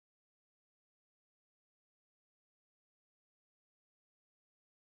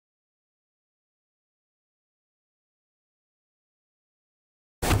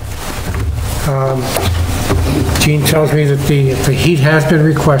Gene tells me that the heat has been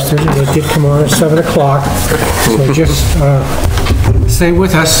requested, and it did come on at 7 o'clock, so just stay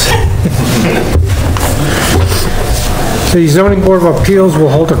with us. The Zoning Board of Appeals will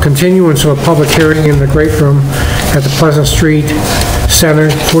hold a continuance of a public hearing in the Great Room at the Pleasant Street Center,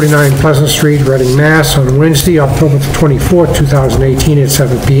 49 Pleasant Street, Reading, Mass. On Wednesday, October 24, 2018 at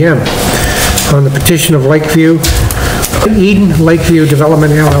 7 p.m. on the petition of Eden Lakeview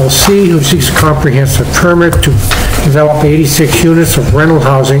Development LLC, who seeks a comprehensive permit to develop 86 units of rental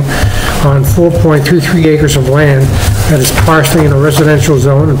housing on 4.23 acres of land that is partially in a residential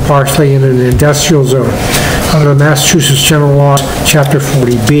zone and partially in an industrial zone under Massachusetts General Laws, Chapter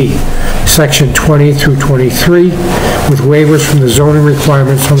 40B, Section 20 through 23, with waivers from the zoning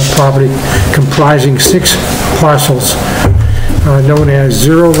requirements on the property comprising 6 parcels known as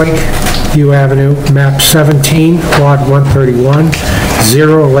 0 Lakeview Avenue, map 17, lot 131,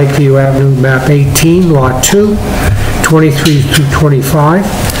 0 Lakeview Avenue, map 18, lot 2, 23 through 25,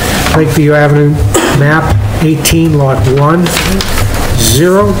 Lakeview Avenue, map 18, lot 1,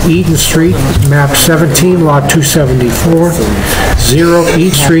 0 Eden Street, map 17, lot 274, 0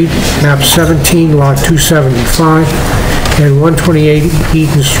 East Street, map 17, lot 275, and 128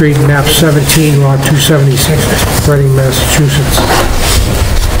 Eden Street, map 17, lot 276, Reading, Massachusetts.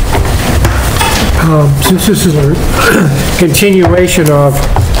 Since this is a continuation of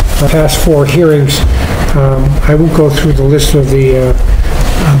the past 4 hearings, I won't go through the list of the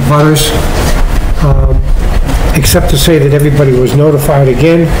butters, except to say that everybody was notified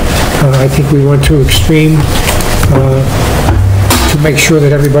again. I think we went to extreme to make sure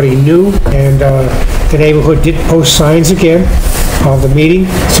that everybody knew, and the neighborhood did post signs again of the meeting,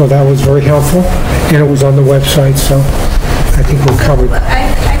 so that was very helpful, and it was on the website, so I think we're covered.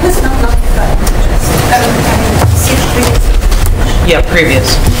 I was not notified. Yeah,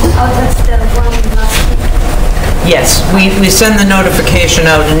 previous. Oh, that's the one last week. Yes, we send the notification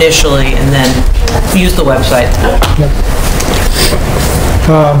out initially and then use the website. Yep.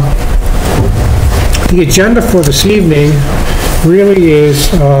 The agenda for this evening really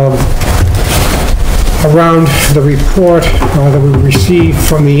is around the report that we received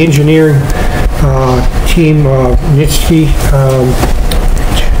from the engineering team of Nitsky.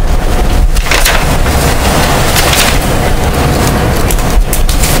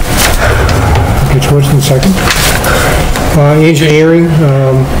 Towards in a second. Engineering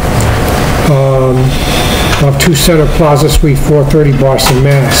of 2 Center Plaza Suite 430, Boston,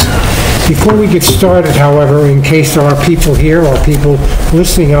 Mass. Before we get started, however, in case there are people here or people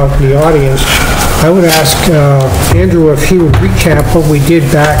listening out in the audience, I would ask Andrew if he would recap what we did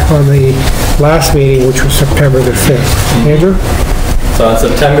back on the last meeting, which was September the 5th. Andrew? So on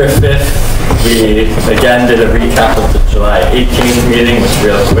September 5th, we again did a recap of the July 18th meeting, which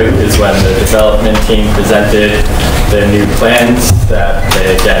real quick is when the development team presented their new plans that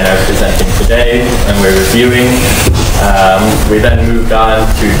they again are presenting today and we're reviewing. We then moved on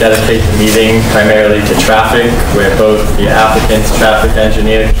to dedicate the meeting primarily to traffic, where both the applicant's traffic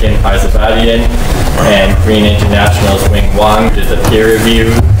engineer, Kim Harzavadian, and Green International's Wing Wong did a peer review,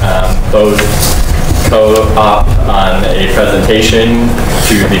 both co-op on a presentation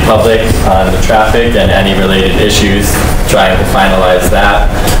to the public on the traffic and any related issues, trying to finalize that,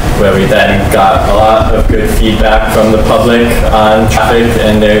 where we then got a lot of good feedback from the public on traffic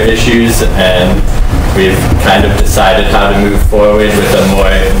and their issues, and we've kind of decided how to move forward with a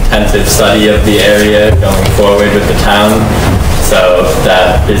more intensive study of the area going forward with the town. So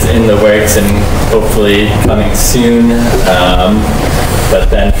that is in the works and hopefully coming soon. But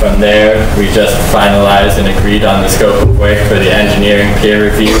then from there, we just finalized and agreed on the scope of work for the engineering peer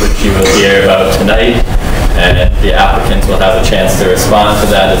review, which you will hear about tonight. And the applicants will have a chance to respond to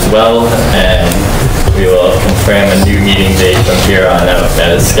that as well. And we will confirm a new meeting date from here on out,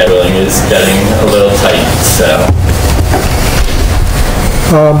 as scheduling is getting a little tight, so.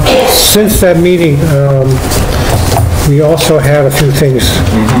 Since that meeting, we also had a few things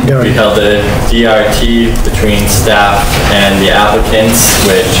done. We held a DRT between staff and the applicants,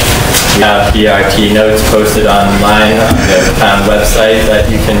 which we have DRT notes posted online on the town website that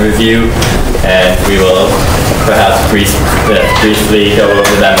you can review, and we will perhaps briefly go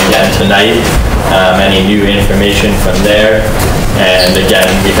over them again tonight, any new information from there. And again,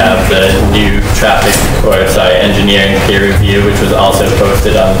 we have the new engineering peer review, which was also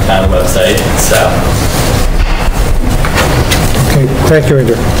posted on the town website, so. Okay, thank you,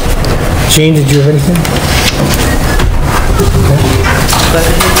 Andrew. Gene, did you have anything?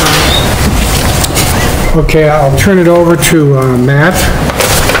 Okay, I'll turn it over to Matt.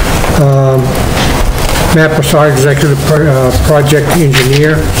 Matt Broussard, Executive Project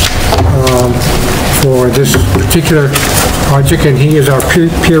Engineer. for this particular project, and he is our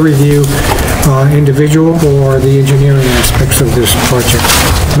peer review individual for the engineering aspects of this project.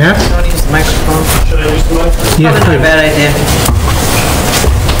 Matt? Want to use the microphone? Should I use the mic? Yes, Probably not a please. bad idea.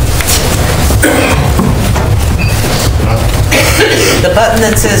 The button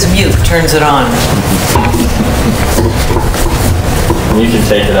that says mute turns it on. You can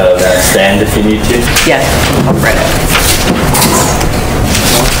take it out of that stand if you need to. Yeah, I'll read it.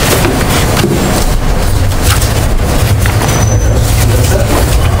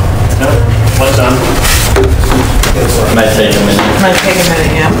 No? What's done? It might take a minute. Might take a minute,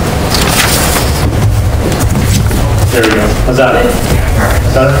 yeah. There we go. How's that?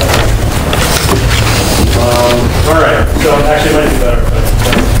 Is that it? All right, so actually it might be better, but.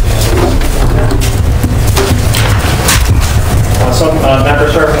 Matt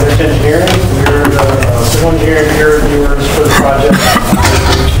Burser from Risk Engineering. We're the civil engineering peer reviewers for the project.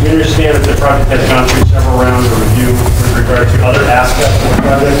 We understand that the project has gone through several rounds of review with regard to other aspects of the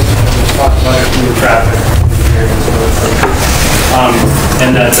project. We talked about it through traffic engineering and some other things.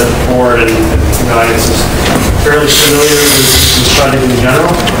 And that the board and guidance is fairly familiar with the project in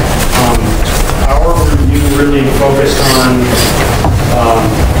general. Our review really focused on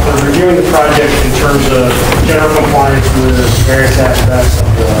reviewing the project in terms of general compliance with various aspects of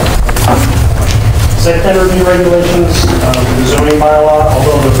the site plan review regulations, the zoning bylaw,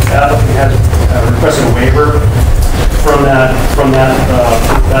 although the applicant has requested a waiver from that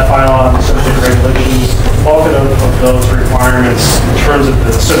bylaw and associated regulations. The bulk of those requirements in terms of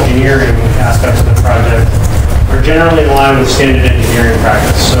the civil engineering aspects of the project are generally in line with standard engineering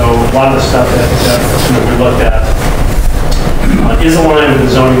practice. So a lot of the stuff that we looked at is aligned with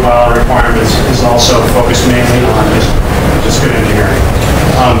the zoning bylaw requirements, is also focused mainly on just good engineering.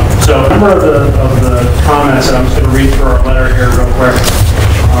 So a number of the comments that I'm just going to read through our letter here real quick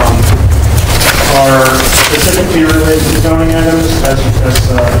are specifically related to zoning items, as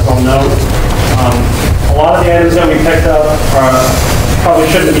I'll note. A lot of the items that we picked up probably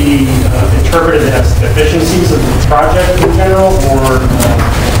shouldn't be interpreted as deficiencies of the project in general, or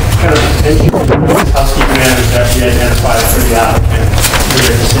kind of housekeeping items that we identified for the applicant for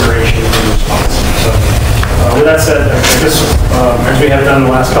their consideration and response. So, with that said, I guess as we have done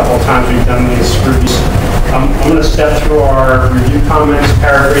the last couple of times we've done these reviews, I'm going to step through our review comments,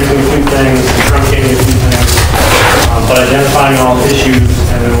 paraphrasing a few things, truncating a few things, but identifying all the issues,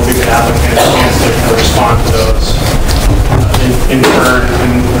 and then we'll give the applicant a chance to respond to those in turn,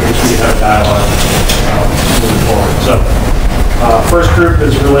 and we have dialogue moving forward. So, first group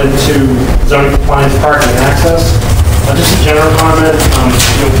is related to zoning compliance, parking, and access. Just a general comment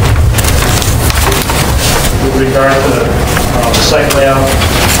with regard to the site layout.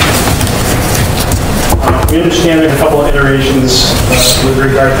 We understand there's a couple of iterations with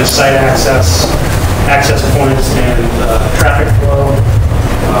regard to site access points, and traffic flow.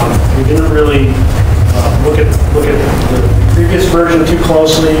 We didn't really look at the previous version too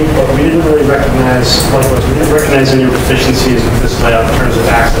closely, but we didn't really recognize, likewise, we didn't recognize any deficiencies with this layout in terms of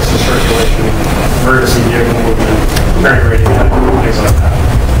access and circulation, emergency vehicle movement, turning radius, things like that.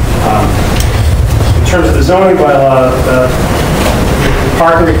 In terms of the zoning bylaw, the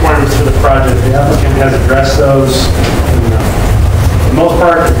parking requirements for the project, the applicant has addressed those. For the most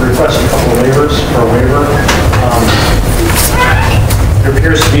part, we've requested a couple of waivers for a waiver. There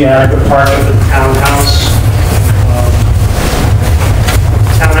appears to be adequate parking for the townhouse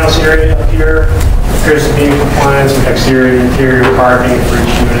area up here. Appears to be in compliance with exterior and interior parking for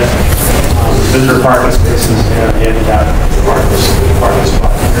each unit. Visitor parking spaces and handicap parking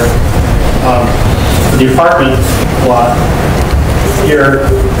spot here. For the apartment lot here,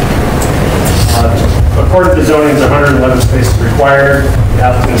 according to zoning, 111 spaces required. The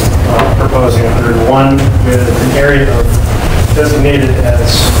applicant is proposing 101 with an area designated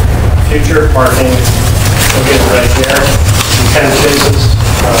as future parking located right there, 10 spaces.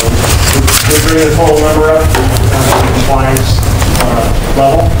 We bring the total number up to the compliance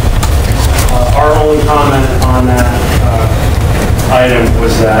level. Our only comment on that item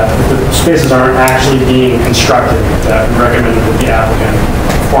was that the spaces aren't actually being constructed, that we recommended that the applicant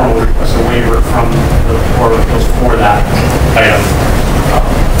formally request a waiver from the board for that item.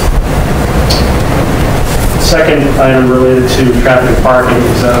 Second item related to traffic and parking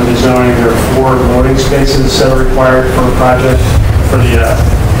is that under zoning there are 4 loading spaces that are required for a project for the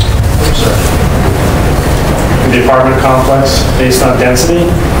apartment complex based on density.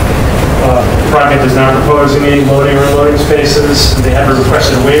 The project is not proposing any loading or unloading spaces. They have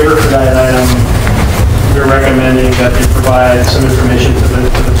requested a waiver for that item. We're recommending that they provide some information to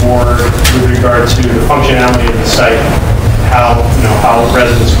the board with regard to the functionality of the site, how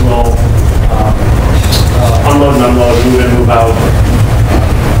residents will unload and unload, move in, move out,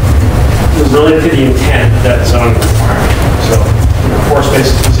 related to the intent of that zoning requirement. So, floor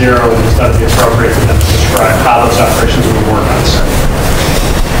space is 0, and it's thought to be appropriate for them to describe how those operations will work on site.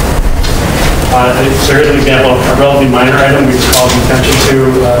 So here's an example of a relatively minor item we just called attention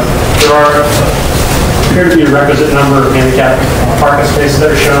to. There appear to be a requisite number of handicap parking spaces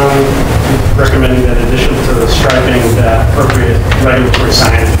that are shown, recommending that in addition to the striping, that appropriate regulatory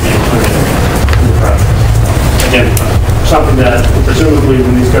signage be included in the project. Again, something that presumably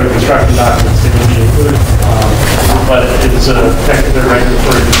when these go to construction documents, they will be included, but it's technically a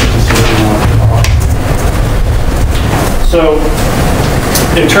regulatory deficiency that we want to follow. So,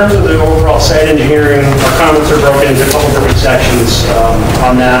 in terms of the overall site engineering, our comments are broken into a couple different sections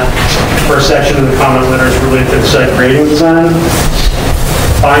on that. First section of the comment letter is related to the site grading design.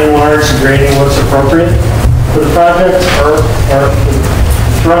 By and large, the grading looks appropriate for the project. Our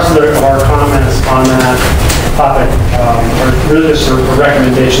thrust of our comments on that topic are really just sort of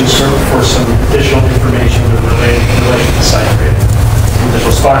recommendations for some additional information in relation to site grading.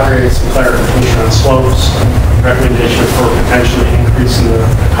 Additional spot grades, some clarification on slopes, recommendation for potentially increasing the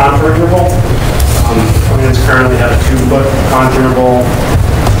contour interval. Plans currently have a 2-foot contour interval,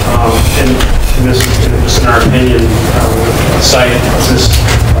 and this is just in our opinion, a site this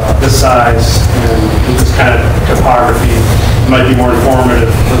size and with this kind of topography might be more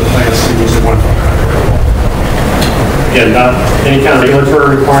informative for the plans to use a 1-foot contour interval. Again, not any kind of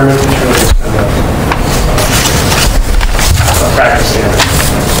regulatory requirement, it's really just kind of a practice standard.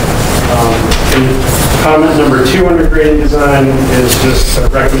 Comment number 2 under grading design is just a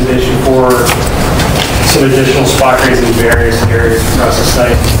recommendation for some additional spot grades in various areas across the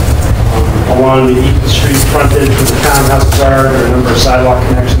site. Along the Eaton Street frontage where the townhouses are, there are a number of sidewalk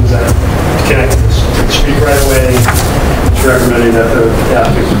connections that connect to the street right away. It's recommending that the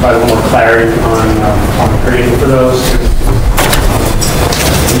applicant provide a little more clarity on grading for those to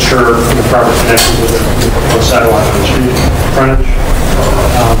ensure the proper connection with the proposed sidewalk on the street frontage.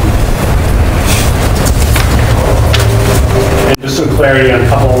 And just some clarity on a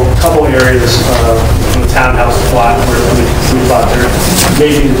couple areas in the townhouse plot where we thought there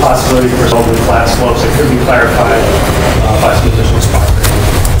may be the possibility for some flat slopes that could be clarified by some additional spot grading.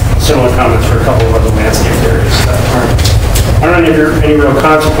 Similar comments for a couple of other landscape areas that aren't any real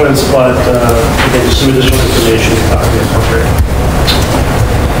consequence, but again, just some additional information we thought would be appropriate.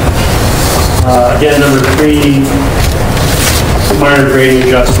 Again, number 3, minor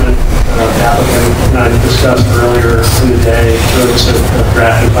grading adjustment. The applicant and I discussed earlier in the day, really just a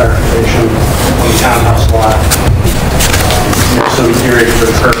draft and clarification on the townhouse lot. There's some areas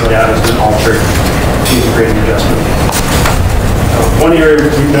where the curb layout has been altered, needs a grading adjustment. One area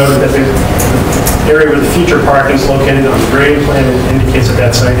we've noted that the area where the future parking is located on the grading plan indicates that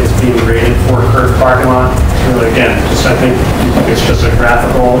that site is being graded for a curved parking lot. Really, again, just I think it's just a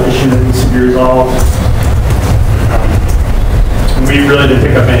graphical issue that needs to be resolved. We really didn't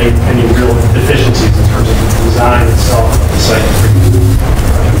pick up any real deficiencies in terms of the design itself of the site.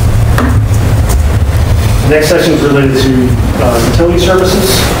 The next section is related to utility services,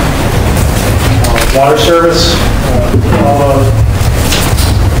 water service, all of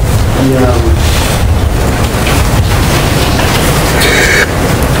the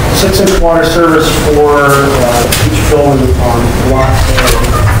 6-inch water service for each building on block A.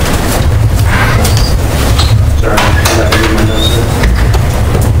 Sorry, I have to read my notes here.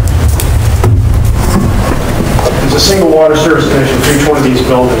 There's a single water service connection for each one of these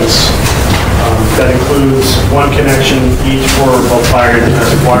buildings that includes one connection each for both fire and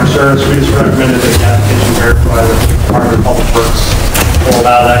domestic water service. We just recommended that the application verify that the Department of Public Works will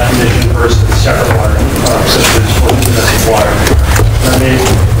allow that condition versus separate water systems for domestic water. That may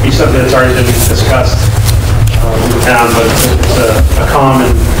be something that's already been discussed in the town, but it's a common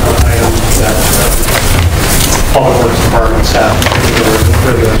item that Public Works departments have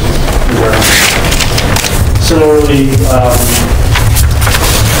regulations. Similarly,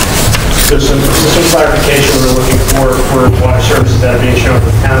 there's some clarification we're looking for water services that are being shown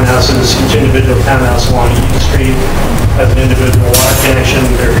for townhouses. Each individual townhouse along Eaton Street has an individual water connection.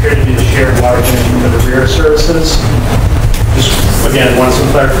 There appear to be a shared water connection for the rear services. Just, again, want some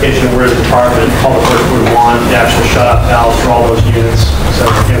clarification of where the Department of Public Works would want the actual shut-off valves for all those units. So,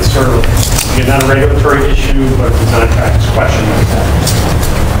 again, it's sort of, again, not a regulatory issue, but a design practice question like that.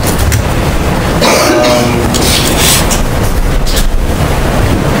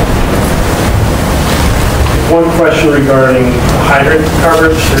 One question regarding hydrant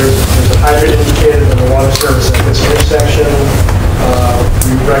coverage. There's a hydrant indicated in the water service at this intersection.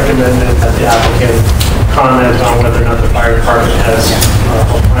 We recommended that the applicant comment on whether or not the fire department has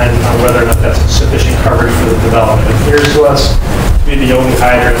opined on whether or not that's sufficient coverage for the development. It appears to us to be the only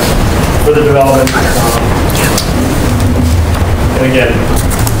hydrant for the development. And again,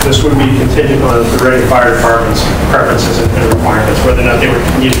 this would be contingent on the Reading Fire Department's preferences and requirements, whether or not they would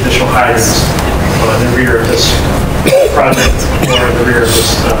need additional hydrants in the rear of this project or in the rear of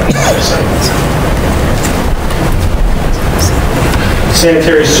this site.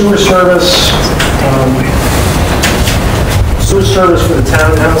 Sanitary sewer service. Sewer service for the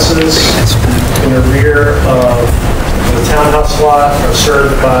townhouses in the rear of the townhouse lot are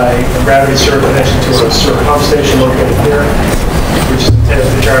served by a gravity sewer connection to a sewer pump station located here, which is intended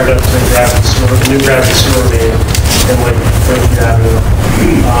to charge up to the new gravity sewer main in Lakeview Avenue.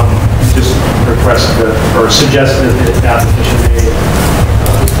 Just requested or suggested that the application may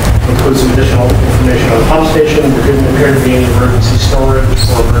include some additional information on the pump station. There didn't appear to be any emergency storage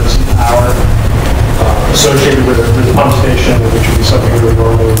or emergency power associated with the pump station, which would be something we would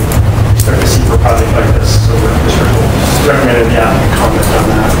normally expect to see for a project like this. So we're just recommended the applicant comment on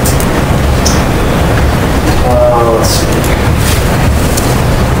that. Let's see.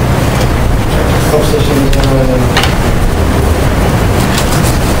 Pump station design.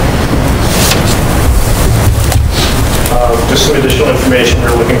 Just some additional information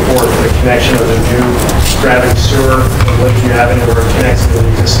we're looking for the connection of the new gravity sewer on Lakeview Avenue where it connects to the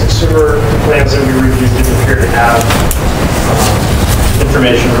existing sewer. The plans that we reviewed didn't appear to have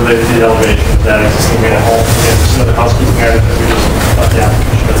information related to the elevation of that existing manhole. Again, just another housekeeping item that we just thought the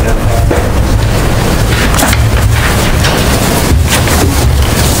applicant should identify.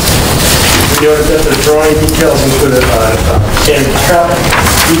 We noted that the drawing details include a standard trap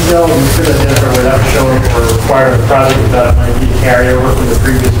detail. We could identify where that was shown or required of the project that might be a carryover from the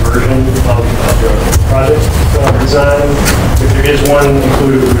previous version of the project design. If there is one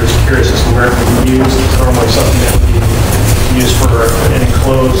included, we're just curious as to where it would be used. It's normally something that would be used for an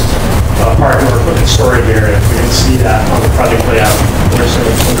enclosed parking or equipment storage area. If we didn't see that on the project layout, there's some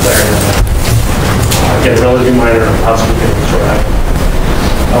clarity on that. Again, relatively minor housekeeping sort of.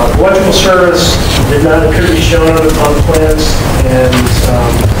 Electrical service did not appear to be shown on the plans, and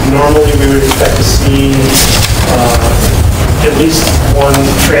normally we would expect to see at least one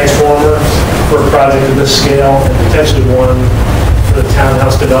transformer for a project of this scale, and potentially one for the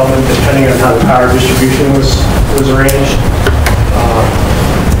townhouse development, depending on how the power distribution was arranged.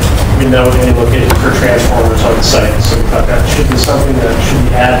 We know any location for transformers on the site, so we thought that should be something that should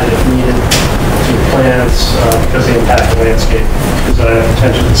be added if needed to the plans because they impact the landscape, because I have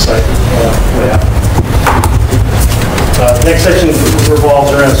attention to the site layout. The next section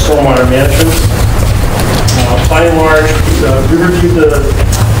revolves around stormwater management. By and large, we reviewed the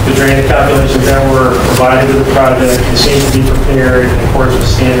drainage calculations that were provided to the project. They seem to be prepared in accordance with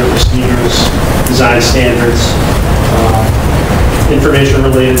standard procedures, design standards. Information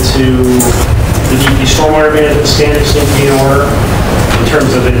related to the DP stormwater management standards seem to be in order in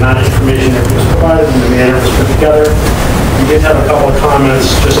terms of the amount of information that was provided and the manner it was put together. We did have a couple of comments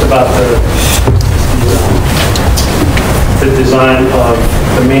just about the design of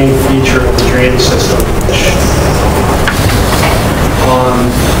the main feature of the drainage system. On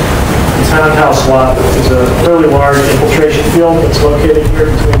the townhouse lot, there's a fairly large infiltration field that's located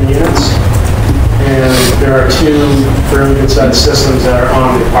here between the units. And there are two fairly good-sized systems that are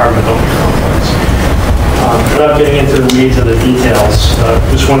on the apartment building complex. Without getting into the weeds of the details,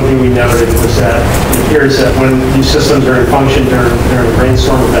 just one thing we noted was that it appears that when these systems are in function during a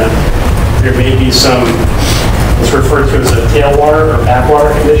rainstorm event, there may be some, what's referred to as a tailwater or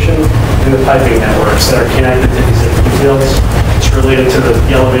backwater condition in the piping networks that are connected to these empty fields. It's related to the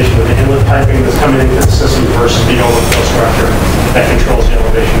elevation of the inlet piping that's coming into the system versus the overflow structure that controls the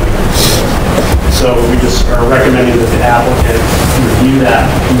elevation of the field. So we just are recommending that the applicant review that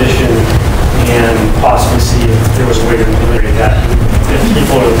condition and possibly see if there was a way to ameliorate that. If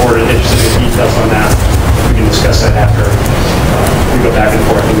people on the board are interested in details on that, we can discuss that after we go back and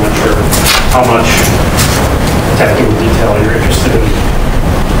forth. I'm not sure how much technical detail you're interested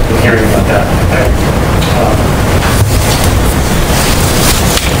in hearing about that.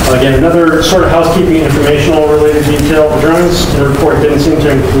 Again, another sort of housekeeping informational related detail. The drawings in the report didn't seem to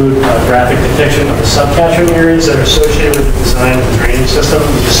include graphic depiction of the subcatchment areas that are associated with the design of the drainage system,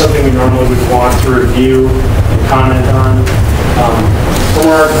 which is something we normally would want to review and comment on. From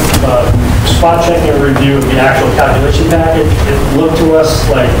our spot checking and review of the actual calculation package, it looked to us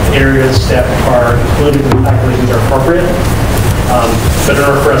like areas that are included in the calculations are appropriate. But in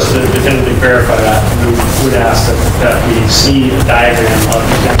order for us to definitively verify that, we would ask that we see a diagram of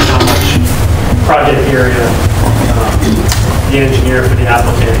exactly how much project area the engineer for the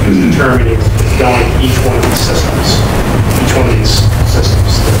applicant is determining is going to each one of these systems, the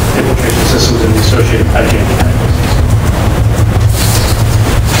infiltration systems and the associated piping.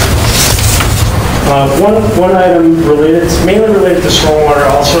 One item mainly related to stormwater,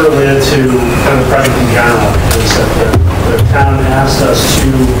 also related to kind of the project in general, is that the town asked us to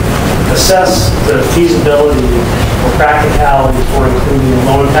assess the feasibility or practicality for including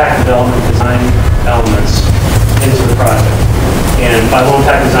low-impact development design elements into the project. And by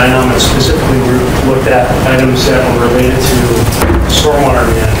low-impact design elements, specifically, we looked at items that were related to stormwater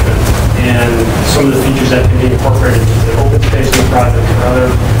management and some of the features that can be incorporated into the open space of the project or other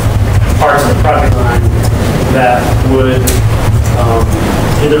parts of the project line that would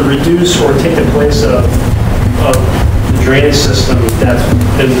either reduce or take the place of the drainage system that's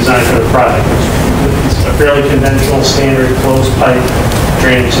been designed for the project. It's a fairly conventional, standard, closed pipe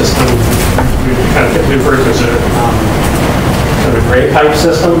drainage system. We kind of typically refer to as a kind of gray pipe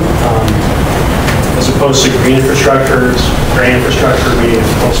system, as opposed to green infrastructures. Gray infrastructure being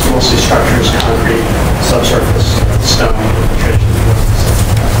mostly structures, concrete, subsurface, stone, infiltration.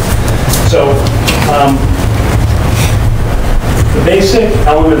 So, the basic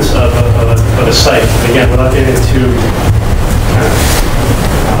elements of a site, again, without getting into kind of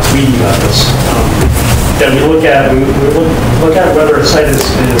weedy about this, that we look at, whether a site is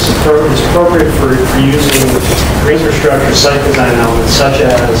appropriate for using infrastructure site design elements such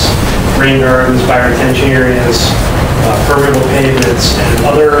as rain gardens, bioretention areas, permeable pavements,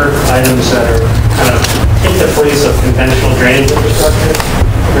 and other items that are kind of take the place of conventional drainage infrastructure.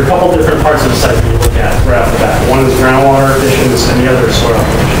 There are a couple different parts of the site that you look at right off the bat. One is groundwater additions and the other is soil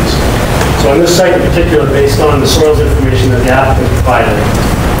additions. So on this site in particular, based on the soils information that the applicant provided,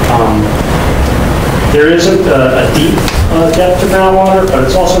 there isn't a deep depth to groundwater, but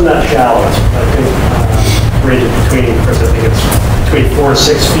it's also not shallow. It's, I think, rated between, of course, I think it's between 4 to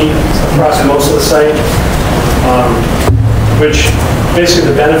 6 feet across most of the site. Which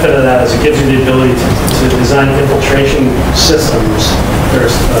basically the benefit of that is it gives you the ability to design infiltration systems.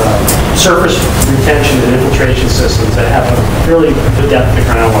 There's surface retention and infiltration systems that have a really good depth to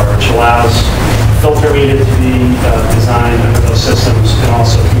groundwater, which allows filter media to be designed under those systems and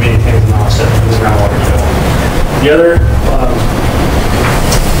also to maintain an offset from the groundwater bill. The other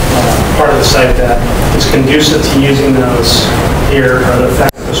part of the site that is conducive to using those here are the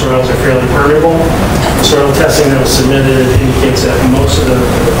fact that the soils are fairly permeable. The soil testing that was submitted indicates that most of the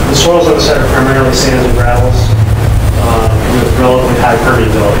soils on the site are primarily sands and gravels with relatively high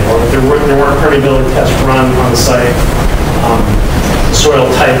permeability. Or if there weren't permeability tests run on the site, the soil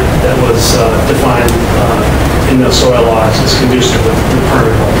type that was defined in those soil logs is conducive with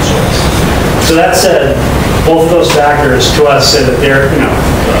permeable soils. So that said, both of those factors to us say that they're,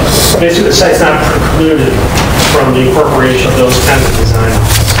 basically the site's not precluded from the incorporation of those kinds of design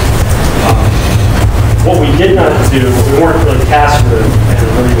elements. What we did not do, what we weren't really tasked with, and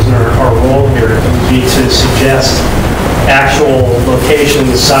really was our role here, would be to suggest actual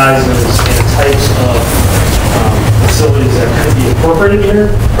locations, sizes, and types of facilities that could be incorporated here,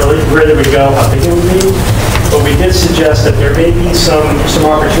 or where they would go, how big it would be. But we did suggest that there may be some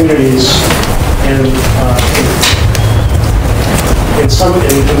opportunities in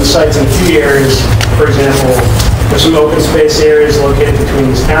the sites in a few areas. For example, there's some open space areas located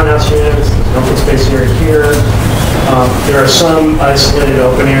between these townhouse units. There's an open space area here. There are some isolated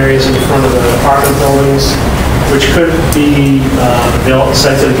open areas in front of the apartment buildings, which could be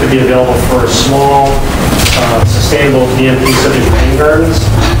sites that could be available for small, sustainable DMP such as rain gardens.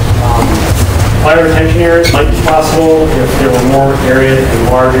 Fire retention areas might be possible if there were more area and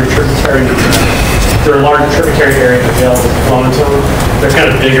larger tributary. There are larger tributary areas available to flow into them. They're kind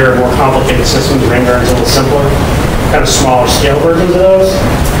of bigger, more complicated systems. Rain gardens are a little simpler, kind of smaller scale versions of those.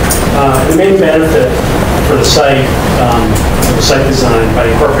 The main benefit for the site design by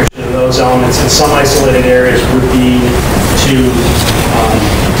incorporation of those elements in some isolated areas would be to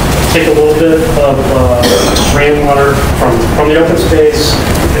take a little bit of rainwater from the open space,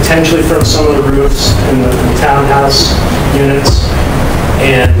 potentially from some of the roofs in the townhouse units,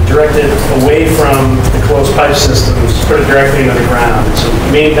 and direct it away from the closed pipe systems, put it directly into the ground. So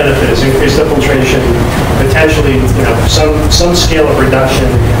the main benefit is increased infiltration, potentially, some scale of reduction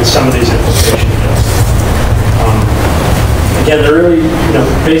in some of these infiltration fields. Again, they're really,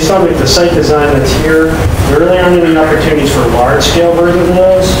 based on the site design that's here, there really aren't any opportunities for large-scale versions of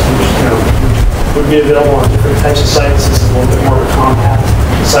those, which would be available on different types of sites. This is a little bit more of a compact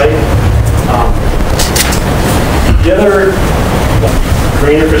site. The other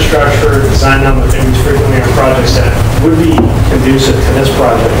green infrastructure design element that we frequently on projects that would be conducive to this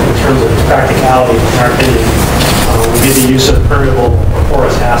project in terms of its practicality, in our opinion, would be the use of permeable or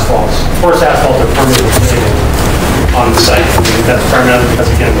porous asphalts. Porous asphalt are permeable paving on the site. I mean, that's primarily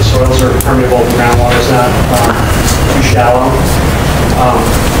because, again, the soils are permeable, the groundwater is not too shallow.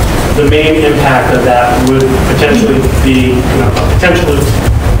 The main impact of that would potentially be, a potentially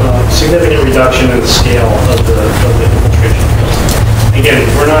significant reduction in the scale of the infiltration. Again,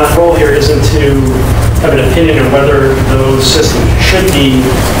 our goal here isn't to have an opinion on whether those systems should be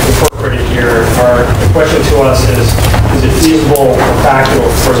incorporated here. The question to us is it feasible or practical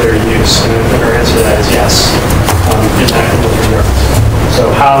for their use? And our answer to that is yes, in that regard. So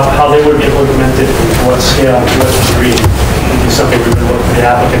how they would be implemented, and to what scale, and to what degree, would be something we would look for the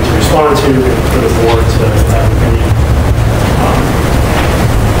applicant to respond to, and for the board to have an opinion.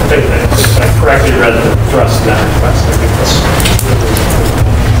 I think that I correctly read the thrust of that request. I think that's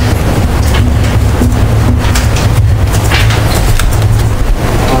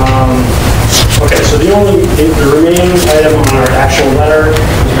okay, so the remaining item on our actual letter is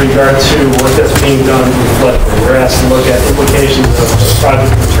with regard to work that's being done with floodplain. We're asked to look at implications of the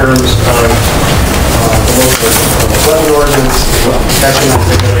project in terms of the local floodplain ordinance, protection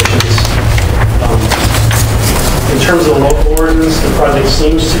regulations. In terms of the local ordinance, the project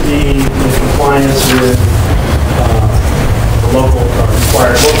seems to be in compliance with the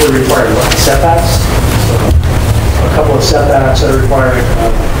locally required setbacks. So a couple of setbacks that are required,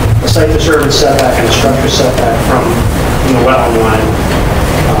 a site disturbance setback and a structure setback from the wetland line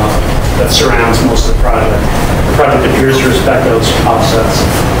that surrounds most of the project. The project appears to respect those offsets.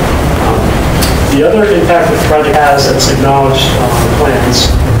 The other impact that the project has that's acknowledged on the plans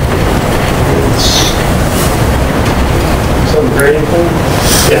is some grading thing?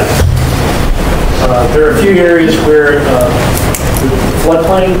 Yeah. There are a few areas where the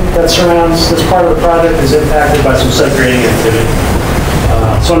floodplain that surrounds this part of the project is impacted by some site grading activity.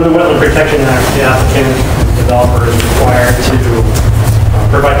 So under the Wetland Protection Act, the applicant and developer is required to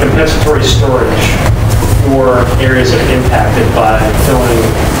provide compensatory storage for areas that are impacted by filling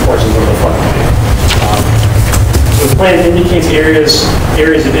portions of the floodplain. So the plan indicates areas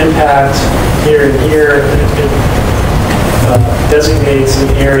of impact here and here. It designates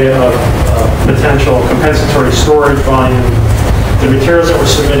an area of potential compensatory storage volume. The materials that were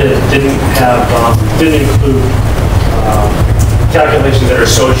submitted didn't include calculations that are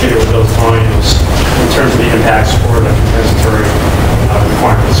associated with those volumes in terms of the impacts or the compensatory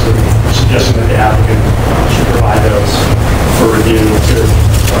requirements. So suggesting that the applicant should provide those for review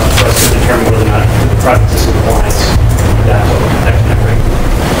for us to determine whether or not the project is in compliance with that protection act.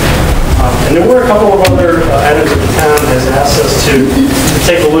 And there were a couple of other items that the town has asked us to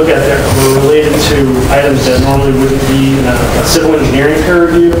take a look at that were related to items that normally would be in a civil engineering peer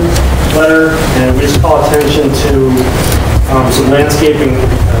review letter, and we just call attention to some landscaping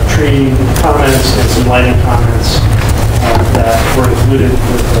tree comments and some lighting comments that were included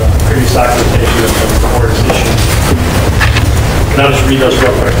with the previous documentation of the board's issue. And I'll just read those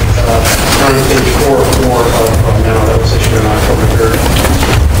real quick. On page 4 of the memo that was issued on October 3rd.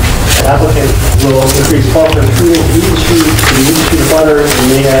 The applicant will increase buffer through Eaton Street to the Eaton Street butter and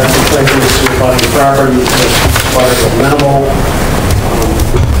may add some plantings to the budding property if butter is minimal.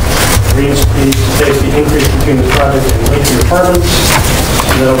 Green space the increase between the project and Lakeview Apartments.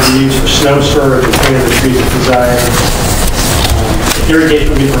 That will be used for snow storage and planting the trees if desired.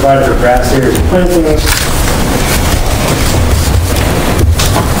 Irrigation will be provided for grass areas and plantings.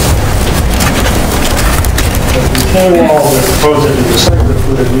 The retaining wall is proposed to be recycled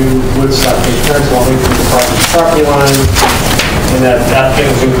with a new wood stockade fence along the property line, and that applicant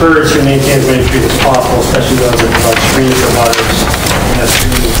is encouraged to maintain as many trees as possible, especially those that provide screens for butters and have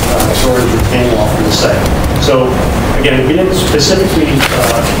screen storage retaining wall from the site. So again, we didn't specifically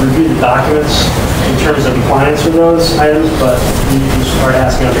review the documents in terms of compliance with those items, but we are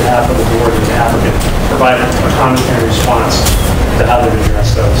asking on behalf of the board that the applicant provide a commentary response to how they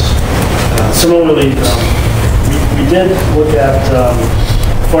address those. Similarly, we did look at the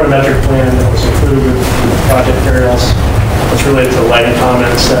photometric plan that was included with the project materials, which related to lighting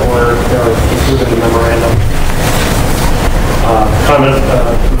comments that were included in the memorandum. Comment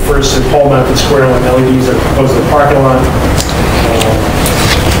refers to pole-mounted square-link LEDs that are proposed in the parking lot.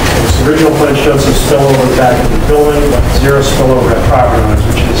 The original plan showed some spillover back in the building, but zero spillover at property lines,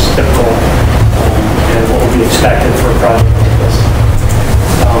 which is typical and what would be expected for a project like this.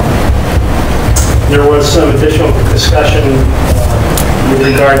 There was some additional discussion with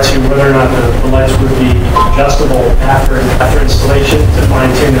regard to whether or not the lights would be adjustable after installation to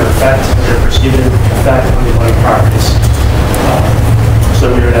fine-tune their effect, their perceived effect on the abutting properties. So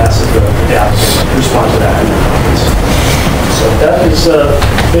we would ask that the applicant respond to that in their comments. So that is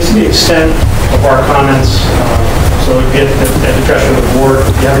basically the extent of our comments So again, at the discretion of the board,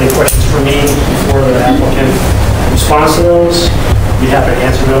 if you have any questions for me before the applicant responds to those, I'd be happy to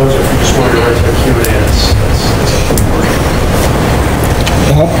answer those. If you just want to go right to the Q&A, that's up to the board.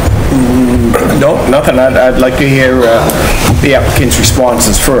 No, nothing. I'd like to hear the applicant's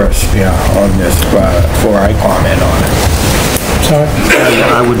responses first, on this, before I comment on it. Sorry,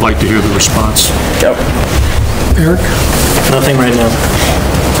 I would like to hear the response. Yep. Eric? Nothing right now.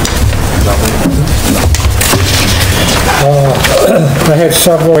 I had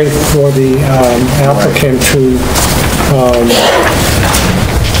several for the applicant to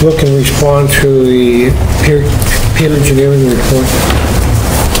look and respond to the peer engineering report.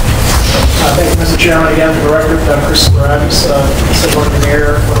 Thank you, Mr. Chairman. Again, for the record, Chris Scribes, civil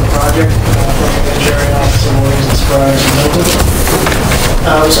engineer for the project, from the engineering office of Williams and Scribes in Milton.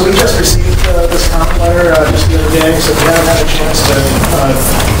 So we just received this comment letter just the other day, so we haven't had a chance to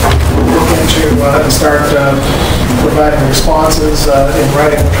look into and start providing responses in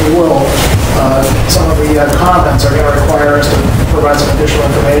writing, which we will. Some of the comments are going to require us to provide some additional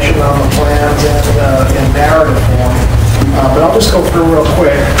information on the plans and in narrative form. But I'll just go through real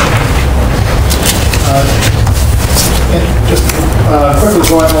quick. Just quickly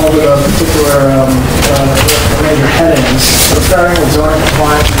going over the particular the major headings. So starting with zoning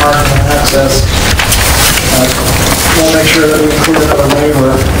compliance, parking, and access, we'll make sure that we include another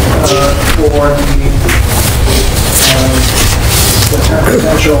waiver for the 10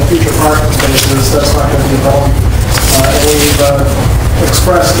 potential future parking spaces. That's not going to be a problem. And we've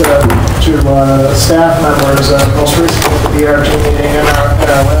expressed to staff members, most recently at the BRT meeting and our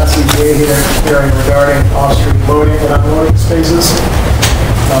last CPA hearing regarding off-street loading and unloading spaces.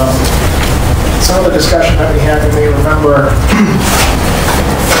 Some of the discussion that we had, you may remember,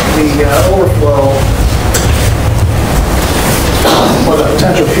 the overflow for the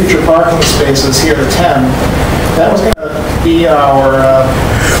potential future parking spaces here to 10, that was going to be our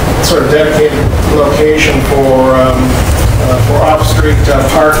sort of dedicated location for off-street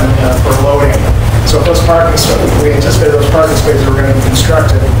parking for loading. So if those parking spaces, we anticipated those parking spaces were going to be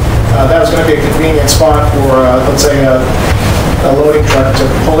constructed, that was going to be a convenient spot for, let's say, a loading truck to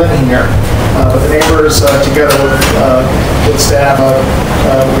pull in here. But the neighbors, together with staff,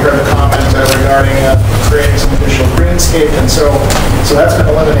 we heard the comment regarding creating some additional greenscape, and so that's been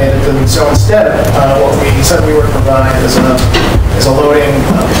eliminated. And so instead, what we said we would provide is a loading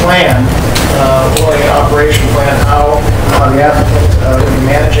plan, loading operation plan, how the applicant will be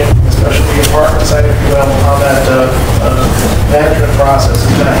managing the specialty apartment site, if you will, how that management process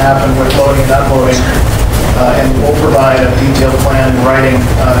is going to happen with loading and unloading. And we'll provide a detailed plan in writing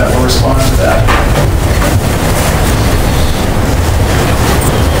that will respond to that.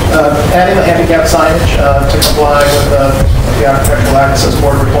 Adding the handicap signage to comply with the Architectural Access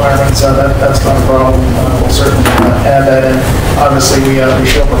Board requirements, that's not a problem. We'll certainly add that in. Obviously, we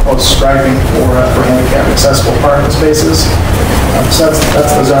show proposed striping for handicap accessible parking spaces. So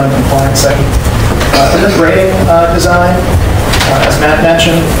that's the zoning compliance section. In the grading design, as Matt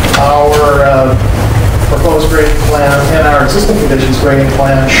mentioned, our proposed grading plan and our existing conditions grading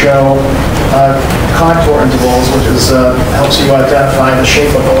plan show contour intervals, which helps you identify the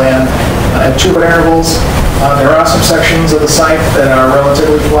shape of the land at 2 intervals. There are some sections of the site that are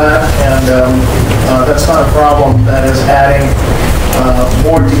relatively flat, and that's not a problem. That is adding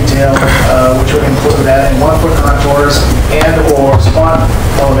more detail, which would include adding 1-foot contours and or spot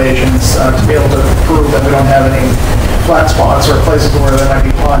elevations to be able to prove that we don't have any flat spots or places where there might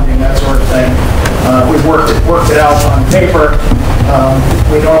be ponding, that sort of thing. We've worked it out on paper.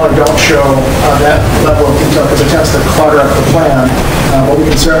 We normally don't show that level of detail because it tends to clutter up the plan, but we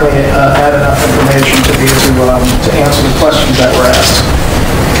can certainly add enough information to be able to answer the questions that were asked.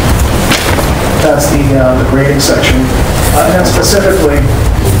 That's the grading section. And then specifically,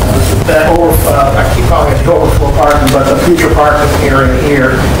 I keep calling it the overflow parking, but the future parking area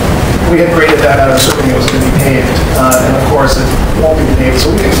here, we had graded that out assuming it was going to be paved, and of course it won't be paved, so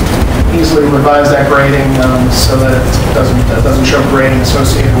we can easily revise that grading so that it doesn't show grading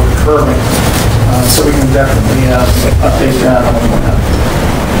associated with curbing. So we can definitely update that.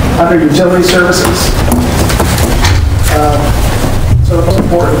 Under utility services, so the most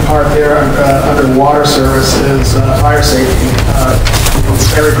important part there under water service is fire safety.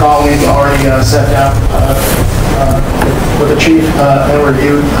 I recall we've already sat down with the chief and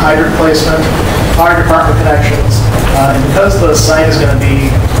reviewed hydrant placement, fire department connections, and because the site is going to be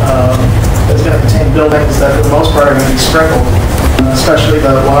contain buildings that for the most part are going to be sprinkled, especially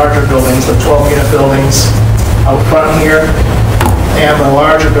the larger buildings, the 12-unit buildings out front here, and the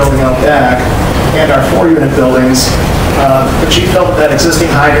larger building out back, and our 4-unit buildings. The chief felt that existing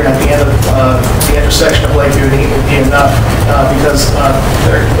hydrant at the end of the intersection of Lakeview and Eaton would be enough because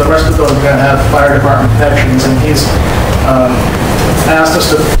the rest of the buildings are going to have fire department connections, and he's asked us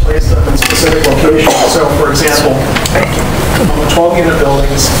to place them in specific locations. So, for example, on the 12-unit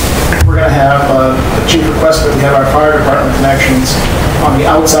buildings, we're going to have, the chief requested that we have our fire department connections on the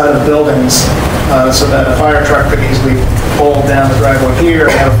outside of buildings so that a fire truck could easily pull down the driveway here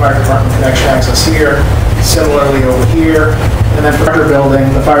and have a fire department connection access here. Similarly over here. And then for our building,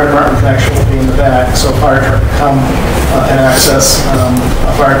 the fire department connection will be in the back, so fire truck can come and access a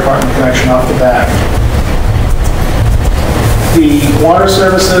fire department connection off the back. The water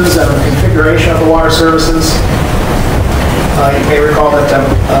services and the configuration of the water services, you may recall that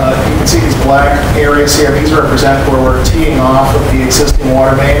you can see these black areas here. These represent where we're teeing off of the existing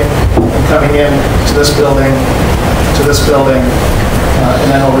water main and coming in to this building, and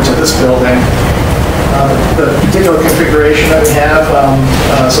then over to this building. The particular configuration that we have,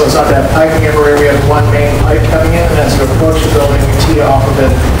 so it's not that piping everywhere. We have one main pipe coming in, and as you approach the building, we tee off of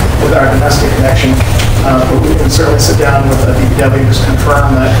it with our domestic connection. But we can certainly sit down with the DPW to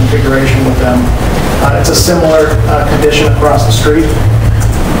confirm that configuration with them. It's a similar condition across the street,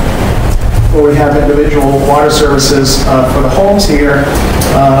 where we have individual water services for the homes here.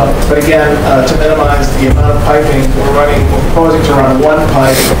 But again, to minimize the amount of piping, we're proposing to run one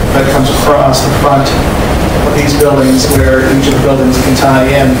pipe that comes across the front of these buildings where each of the buildings can tie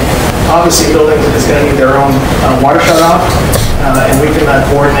in. Obviously, buildings is going to need their own water shut-off, and we can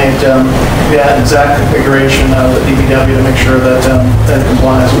coordinate that exact configuration of the DPW to make sure that that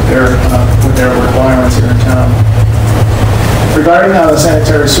complies with their requirements here in town. Regarding the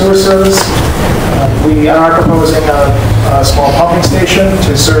sanitary sewer service, we are proposing a small pumping station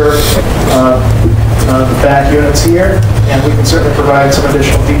to serve the back units here, and we can certainly provide some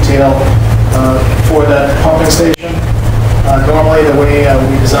additional detail for that pumping station. Normally, the way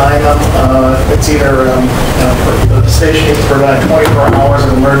we design them, it's either the station needs to provide 24 hours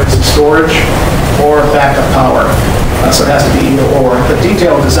of emergency storage or backup power. So it has to be either or. The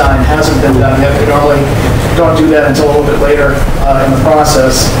detailed design hasn't been done yet. We normally don't do that until a little bit later in the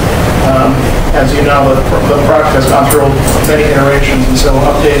process. As you know, the project has gone through many iterations, and so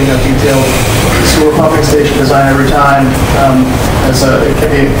updating a detailed sewer pumping station design every time, it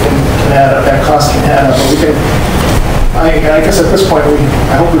can add up, that cost can add up. But we can, I guess at this point,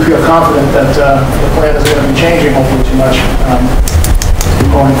 I hope we feel confident that the plan isn't going to be changing hopefully too much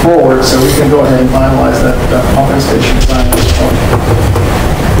going forward, so we can go ahead and finalize that pumping station design at this point.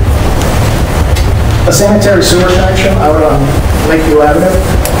 A sanitary sewer connection out on Lakeview Avenue.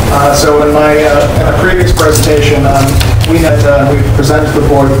 So in a previous presentation, we presented to the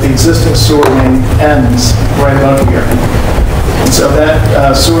board that the existing sewer main ends right about here. And so that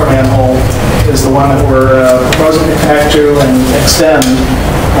sewer manhole is the one that we're proposing to connect to and extend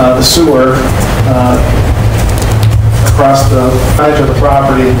the sewer across the edge of the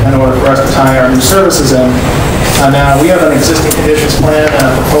property in order for us to tie our new services in. Now, we have an existing conditions plan, a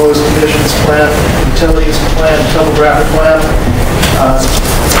proposed conditions plan, utilities plan, topographic plan.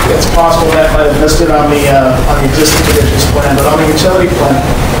 It's possible that might have listed on the existing conditions plan, but on the utility plan,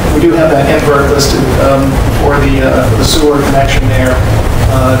 we do have that invert listed for the sewer connection there.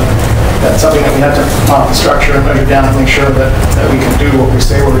 That's something that we have to pop the structure and measure down and make sure that we can do what we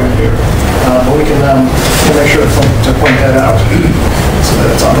say we're going to do. But we can make sure to point that out so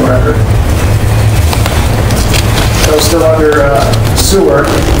that it's on the record. So still under sewer,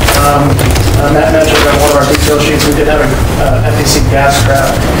 Matt mentioned on one of our detail sheets we did have an FEC gas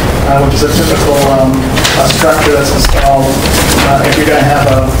trap, which is a typical structure that's installed. If you're going to have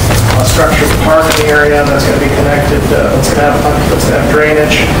a structured parking area that's going to be connected, that's going to have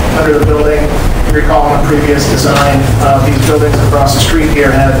drainage under the building. If you recall in the previous design, these buildings across the street here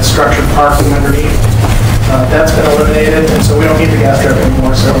had structured parking underneath. That's been eliminated, and so we don't need the gas trap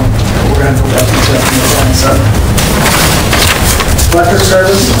anymore, so we're going to put that detail in the plan. So, electric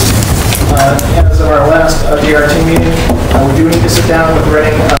service, as of our last DRT meeting, we do need to sit down with the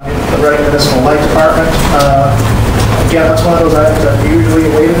Reading Municipal Light Department. Again, that's one of those items that we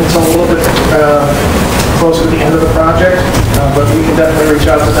usually wait until a little bit closer to the end of the project, but we can definitely reach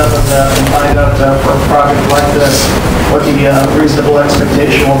out to them and find out for a project like this what the reasonable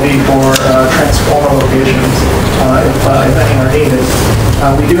expectation will be for transformer locations, if any are needed.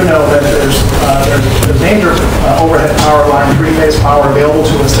 We do know that there's major overhead power line, three-phase power available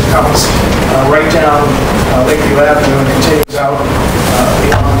to us that comes right down Lakeview Avenue and continues out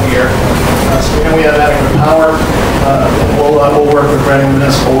beyond here. So we know we have adequate power, and we'll work with Reading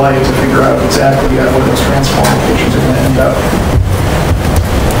Municipal Light to figure out exactly where those transformer locations are going to end up.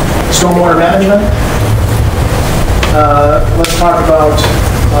 Stormwater management. let's talk about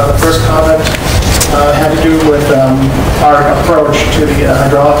the first comment had to do with our approach to the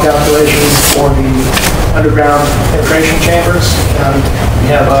hydraulic calculations for the underground filtration chambers.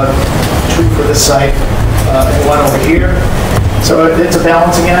 We have two for this site and one over here. So it's a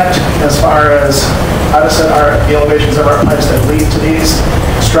balancing act as far as how to set the elevations of our pipes that lead to these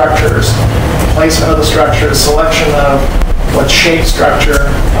structures, placement of the structures, selection of what shape structure,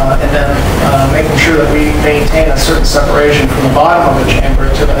 and then making sure that we maintain a certain separation from the bottom of the chamber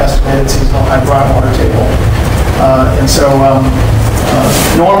to the estimated seasonal high groundwater table. And so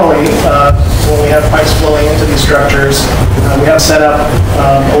normally, when we have pipes flowing into these structures, we have set up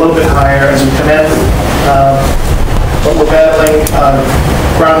a little bit higher as we come in, but we're battling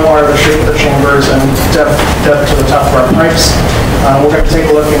groundwater to shape the chambers and depth to the top of our pipes. We're going to take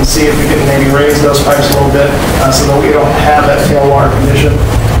a look and see if we can maybe raise those pipes a little bit so that we don't have that tailwater condition.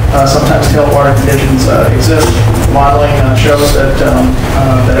 Sometimes tailwater conditions exist. Modeling shows that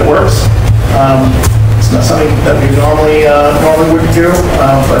it works. It's not something that we normally wouldn't do,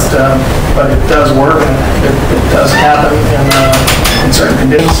 but it does work and it does happen in certain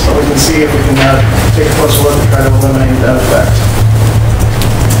conditions. So we can see if we can take a closer look and try to eliminate that effect.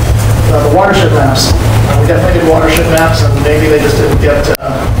 The watershed maps. We definitely did watershed maps, and maybe they just didn't get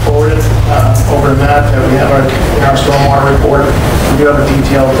forwarded over to Matt. We have in our stormwater report, we do have a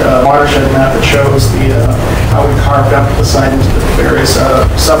detailed watershed map that shows how we carved up the site into the various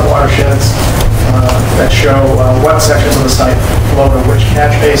sub-watersheds that show what sections of the site flow to which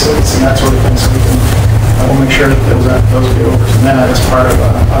catch basins and that sort of thing, so we can we'll make sure that those go over to Matt as part of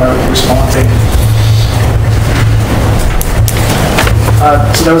our responding.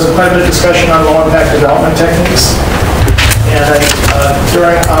 So there was quite a bit of discussion on low impact development techniques. And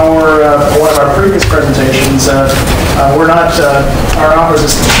during one of our previous presentations, we're not, our office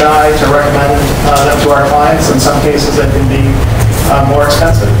is shy to recommend them to our clients. In some cases, they can be more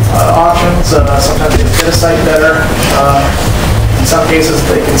expensive options. Sometimes they can fit a site better. In some cases,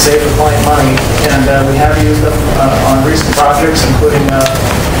 they can save the client money. And we have used them on recent projects, including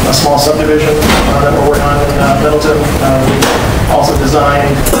a small subdivision that we're working on in Middleton. We also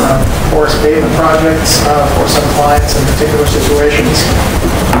designed porous pavement projects for some clients in particular situations.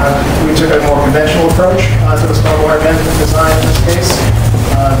 We took a more conventional approach to the stormwater management design in this case.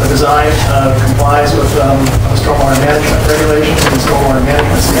 The design complies with stormwater management regulations and stormwater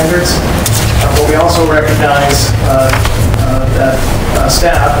management standards. But we also recognize that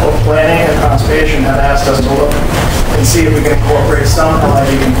staff, both planning and conservation, have asked us to look and see if we can incorporate some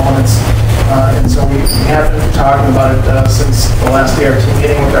LID components. And so we have been talking about it since the last DRT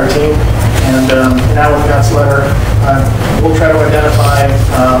meeting with our team. And now with Matt's letter, we'll try to identify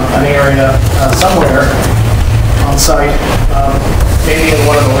an area somewhere on site, maybe in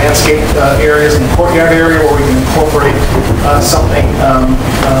one of the landscape areas in the courtyard area where we can incorporate something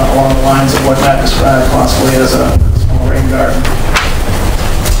along the lines of what Matt described possibly as a small rain garden.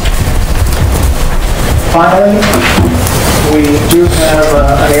 Finally, we do have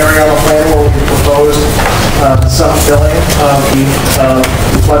an area on the plan where we proposed some filling of the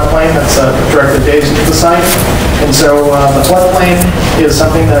floodplain that's directly adjacent to the site. And so the floodplain is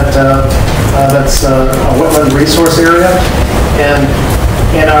something that's a wetland resource area. And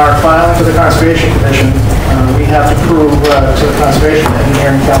in our filing to the Conservation Commission, we have to prove to the conservation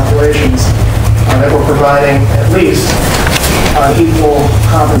engineering calculations that we're providing at least an equal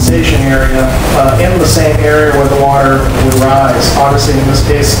compensation area in the same area where the water would rise. Obviously, in this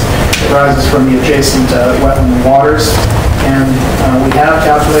case, it rises from the adjacent wetland waters. And we have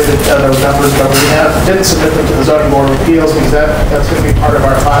calculated those numbers, but we didn't submit them to the Zoning Board of Appeals because that's going to be part of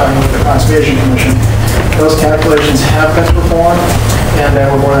our filing with the Conservation Commission. Those calculations have been performed, and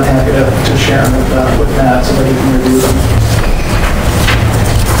we're more than happy to share them with Matt so that he can review them.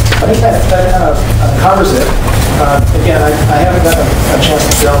 I think that kind of covers it. Again, I haven't got a chance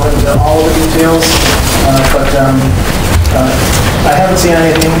to delve into all of the details, but I haven't seen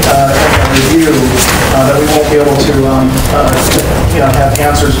anything in the review that we won't be able to have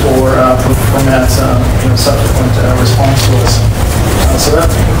answers for from Matt's subsequent response to us. So that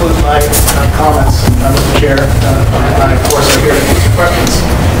concludes my comments, Mr. Chair. And of course, I'm here to answer questions.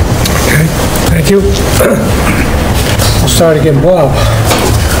 Okay, thank you. We'll start again, Bob.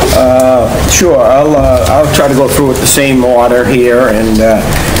 Sure, I'll try to go through with the same order here, and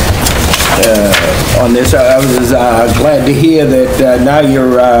on this, I was glad to hear that now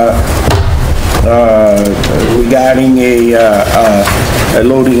you're regarding a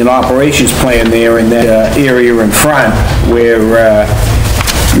loading and operations plan there in that area in front where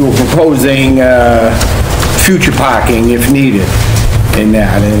you were proposing future parking if needed. in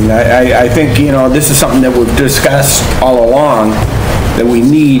that. And I think, you know, this is something that we've discussed all along, that we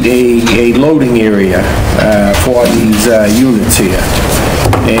need a loading area for these units here.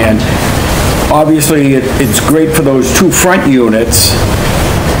 And obviously, it's great for those two front units.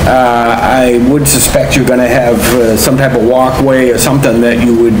 I would suspect you're going to have some type of walkway or something that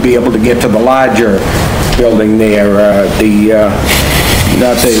you would be able to get to the larger building there.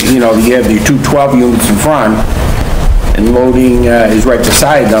 You know, you have the two 12 units in front, and loading is right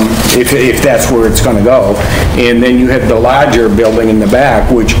beside them, if that's where it's going to go. And then you have the larger building in the back,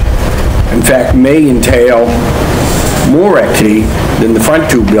 which in fact may entail more activity than the front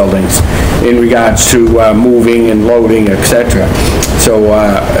two buildings in regards to moving and loading, etc. So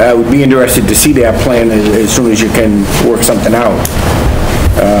I would be interested to see that plan as soon as you can work something out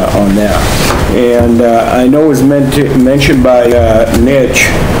on that. And I know it was mentioned by Mitch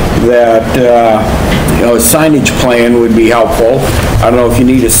that you know, a signage plan would be helpful. I don't know if you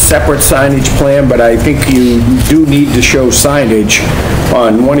need a separate signage plan, but I think you do need to show signage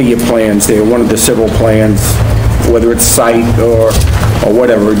on one of your plans there, one of the civil plans, whether it's site or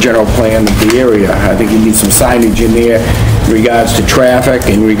whatever, general plan of the area. I think you need some signage in there in regards to traffic,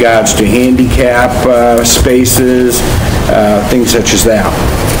 in regards to handicap spaces, things such as that.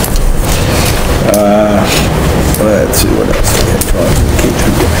 Let's see what else I had.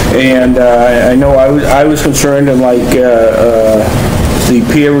 And I know I was concerned, and like the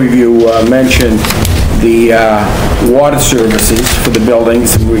peer review mentioned, the water services for the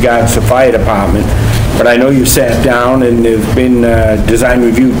buildings in regards to fire department. But I know you sat down and there's been design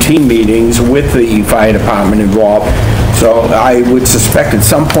review team meetings with the fire department involved. So I would suspect at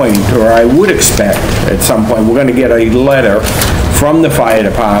some point, or I would expect at some point, we're going to get a letter from the fire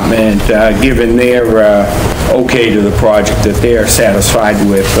department giving their okay to the project, that they're satisfied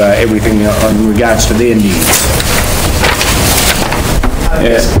with everything in regards to their needs.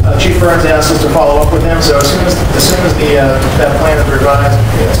 Chief Burns asked us to follow up with him, so as soon as that plan is revised,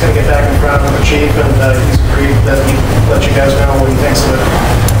 it's going to get back in front of the chief, and he's agreed that he let you guys know what he thinks of it.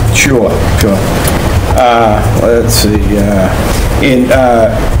 Sure. Let's see.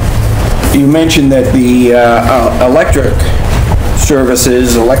 You mentioned that the electric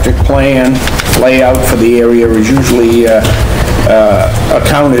services, electric plan layout for the area is usually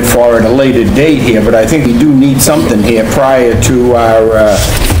accounted for at a later date here, but I think we do need something here prior to our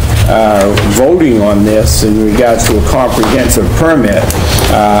voting on this in regards to a comprehensive permit.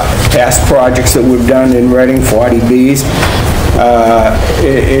 Past projects that we've done in Reading, 40Bs,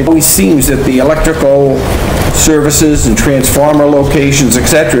 it always seems that the electrical services and transformer locations,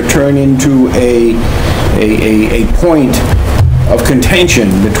 etc., turn into a point of contention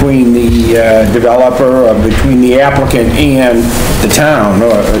between the developer, or between the applicant and the town,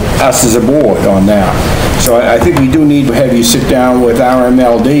 or us as a board on that. So I think we do need to have you sit down with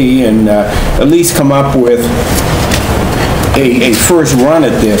RMLD and at least come up with a first run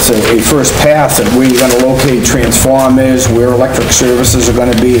at this, a first pass at where you're going to locate transformers, where electric services are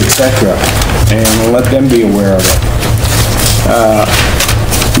going to be, etc., and let them be aware of it.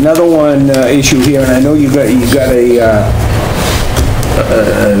 Another one issue here, and I know you got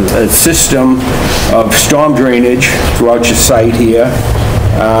a system of storm drainage throughout your site here,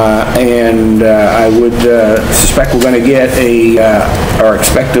 and I would suspect we're going to get or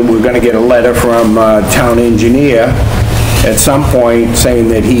expect that we're going to get a letter from town engineer at some point saying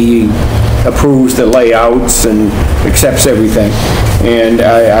that he approves the layouts and accepts everything. And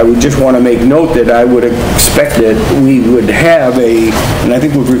I would just want to make note that I would expect that we would have and I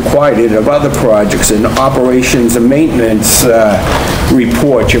think we've required it of other projects, an operations and maintenance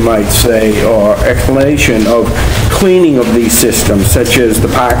report, you might say, or explanation of cleaning of these systems, such as the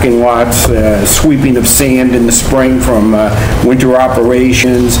parking lots, sweeping of sand in the spring from winter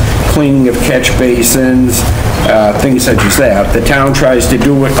operations, cleaning of catch basins, things such as that. The town tries to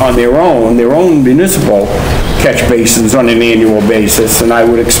do it on their own municipal catch basins on an annual basis, and I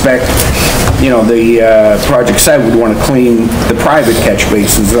would expect, you know, the project site would want to clean the private catch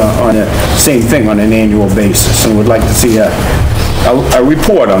basins on the same thing on an annual basis, and would like to see a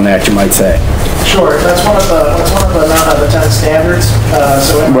report on that, you might say. Sure, that's one of the 10 standards.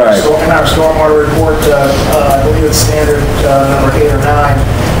 So in our stormwater report, I believe it's standard number 8 or 9.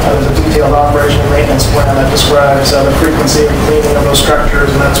 There's a detailed operation and maintenance plan that describes the frequency of cleaning of those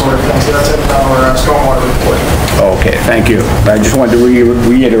structures and that sort of thing. So that's in our stormwater report. Okay, thank you. I just wanted to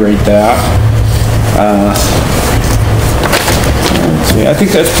reiterate that. Let's see, I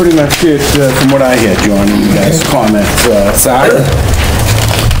think that's pretty much it from what I had, John. You guys' comments. Sal?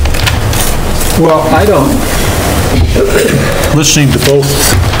 Well, I don't, listening to both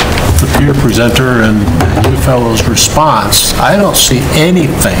the your presenter and you fellows' response, I don't see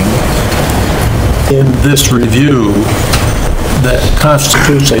anything in this review that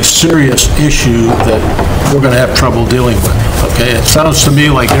constitutes a serious issue that we're going to have trouble dealing with, okay? It sounds to me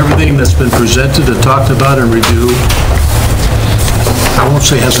like everything that's been presented and talked about and reviewed, I won't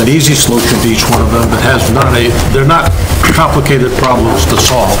say has an easy solution to each one of them, but has not they're not complicated problems to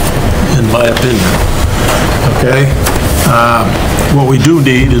solve, in my opinion, okay? What we do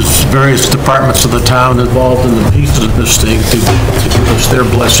need is various departments of the town involved in the pieces of this thing to give us their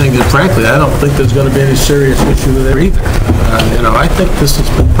blessing, and frankly, I don't think there's going to be any serious issue there either. You know, I think this has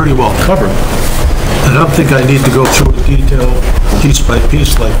been pretty well covered. I don't think I need to go through in detail, piece by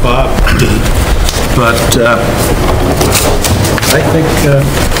piece, like Bob did, but I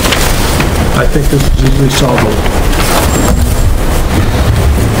think this is easily solvable.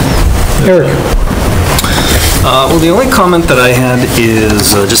 Eric? Well, the only comment that I had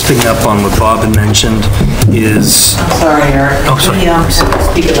is, just picking up on what Bob had mentioned, is... Sorry, Eric. Oh, sorry.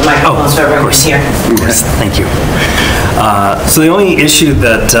 Speak at the microphone so everyone can hear. Of course, thank you. So the only issue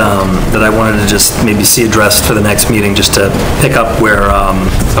that I wanted to just maybe see addressed for the next meeting, just to pick up where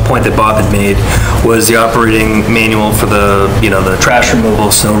a point that Bob had made, was the operating manual for the, you know, the trash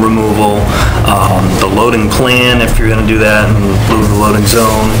removal, snow removal, the loading plan, if you're going to do that in lieu of the loading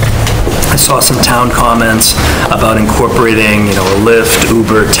zone. I saw some town comments about incorporating, you know, a Lyft,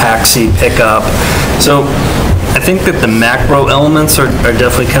 Uber, taxi, pickup. So I think that the macro elements are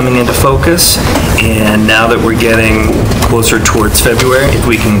definitely coming into focus, and now that we're getting closer towards February, if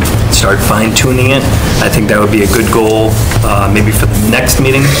we can start fine-tuning it, I think that would be a good goal, maybe for the next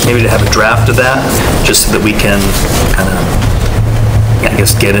meeting, maybe to have a draft of that, just so that we can kind of, I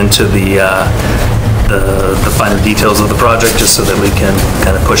guess, get into the finer details of the project, just so that we can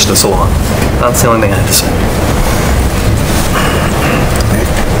kind of push this along. That's the only thing I have to say.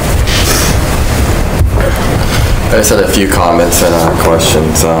 I just had a few comments and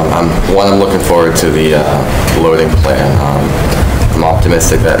questions. I'm looking forward to the loading plan. I'm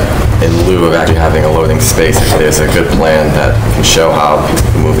optimistic that in lieu of actually having a loading space, if there's a good plan that can show how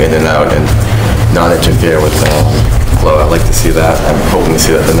people can move in and out and not interfere with flow, I'd like to see that. I'm hoping to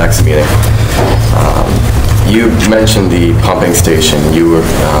see that at the next meeting. You mentioned the pumping station. You were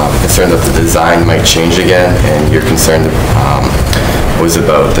concerned that the design might change again, and your concern was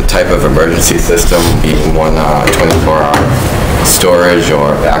about the type of emergency system, being one 24-hour storage or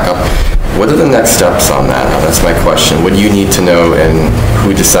backup. What are the next steps on that? That's my question. What do you need to know, and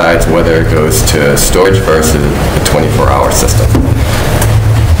who decides whether it goes to storage versus a 24-hour system?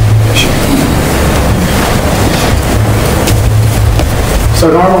 So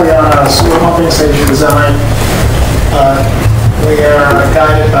normally on a sewer pumping station design, we are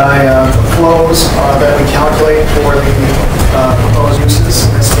guided by the flows that we calculate for the proposed uses.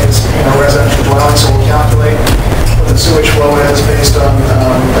 In this case, residential dwelling, so we'll calculate what the sewage flow is based on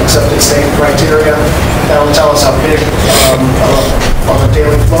accepted state criteria. That will tell us how big of a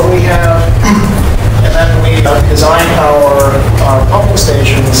daily flow we have. And then we design our pumping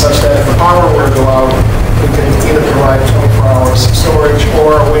station such that if the power were to go out, we can either provide 24 hours of storage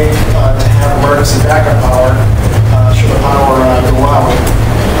or wait to have emergency backup power should the power go out.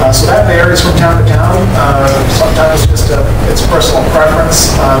 So that varies from town to town. Sometimes it's personal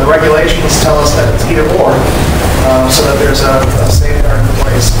preference. The regulations tell us that it's either or, so that there's a safeguard in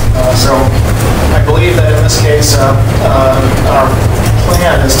place. So I believe that in this case, our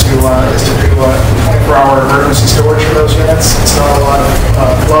plan is to do a 24-hour emergency storage for those units. It's not a lot of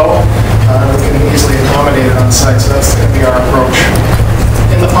flow. We can easily accommodate it on site, so that's going to be our approach.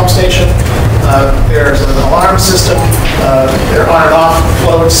 In the pump station, there's an alarm system. There are on and off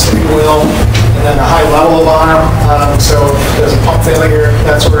floats, if you will, and then a high-level alarm. So if there's a pump failure,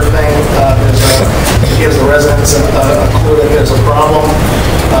 that sort of thing. It gives the residents a clue that there's a problem.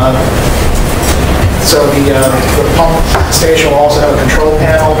 So the pump station will also have a control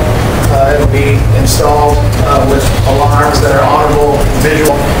panel. It'll be installed with alarms that are audible and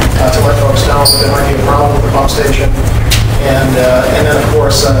visual to let folks know that there might be a problem with the pump station. And then, of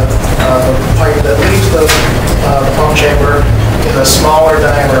course, the pipe that leaves the pump chamber is a smaller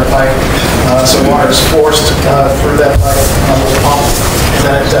diameter pipe, so water is forced through that pipe with the pump, and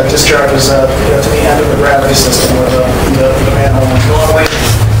then it discharges to the end of the gravity system with the manhole. Normally,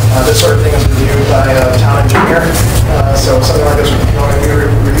 this sort of thing is reviewed by a town engineer, so something like this would be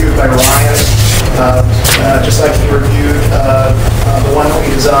reviewed by Ryan, just like he reviewed the one that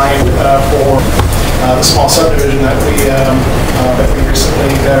we designed for the small subdivision that we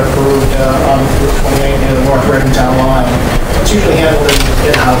recently got approved on Route 28 near the North Reading Town line. It's usually handled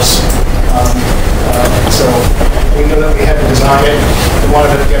in-house. So we knew that we had to design it. We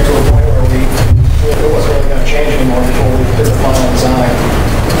wanted it to get to a point where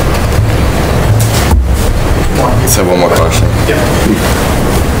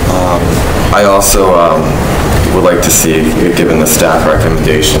I also would like to see, given the staff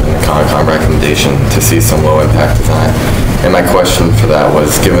recommendation and the Concom recommendation, to see some low-impact design. And my question for that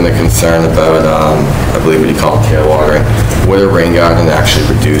was, given the concern about, I believe what you call tail watering, would a rain garden actually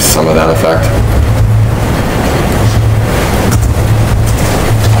reduce some of that effect?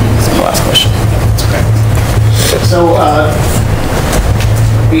 That's my last question. So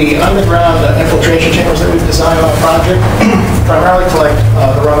the underground infiltration chambers that we've designed on the project primarily collect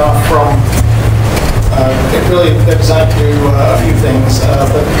the runoff from, they're designed to do a few things,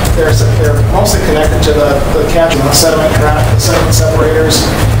 but they're mostly connected to the catch and the sediment separators,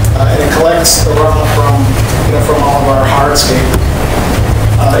 and it collects the runoff from all of our hardscape.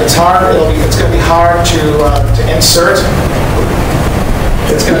 It's hard. It's going to be hard to insert.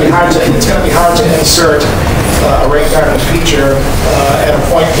 It's going to be hard to insert a rain garden feature at a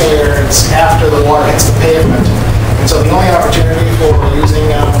point where it's after the water hits the pavement. And so the only opportunity for using,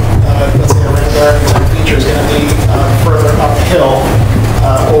 let's say, a rain garden type feature is going to be further uphill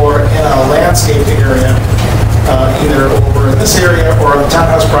or in a landscaped area, either over in this area or in the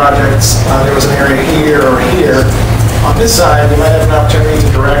townhouse projects. There was an area here or here. On this side, we might have an opportunity to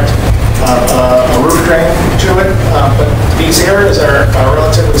direct a roof drain to it, but these areas are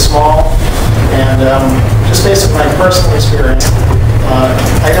relatively small, and just based on my personal experience,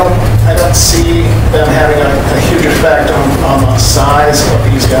 I don't see them having a huge effect on the size of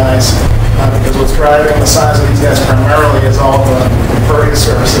these guys, because what's driving the size of these guys primarily is all the impervious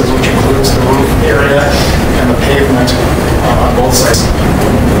surfaces, which includes the roof area and the pavement on both sides.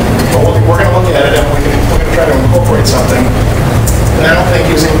 But we're going to look at it, and we're going to try to incorporate something. And I don't think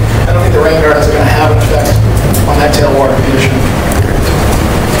the rain gardens are going to have an effect on that tailwater condition.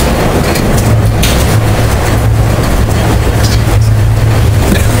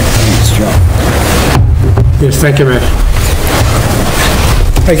 Yes, thank you, Matt.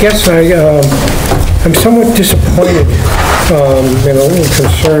 I guess I'm somewhat disappointed and a little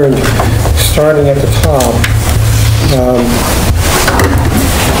concerned, starting at the top.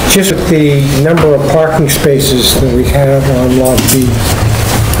 Just with the number of parking spaces that we have on Lot B.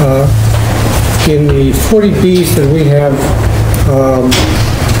 In the 40Bs that we have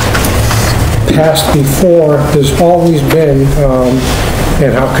passed before, there's always been,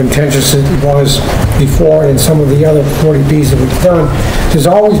 and how contentious it was before in some of the other 40Bs that we've done, there's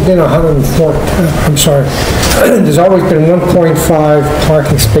always been there's always been 1.5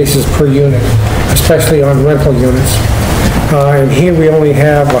 parking spaces per unit, especially on rental units. And here we only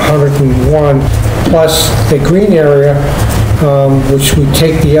have 101, plus the green area, which we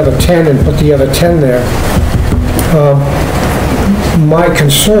take the other 10 and put the other 10 there. My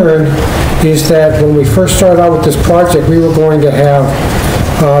concern is that when we first started out with this project, we were going to have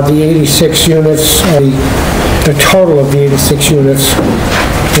the 86 units, the total of the 86 units,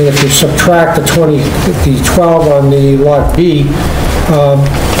 and if you subtract the 12 on the Lot B,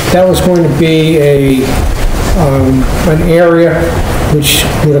 that was going to be an area which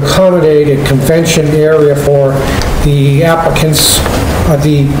would accommodate a convention area for the applicants,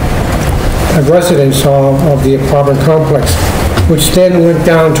 the residents of the apartment complex, which then went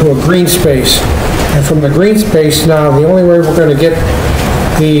down to a green space. And from the green space now, the only way we're going to get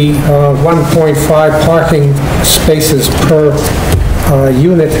the 1.5 parking spaces per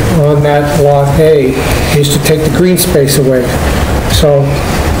unit on that Lot A is to take the green space away. So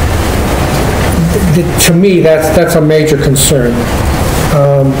to me, that's a major concern.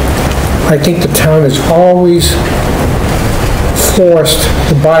 I think the town has always forced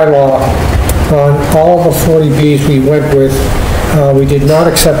the bylaw on all the 40Bs we went with. We did not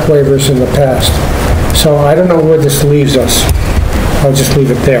accept waivers in the past. So I don't know where this leaves us. I'll just leave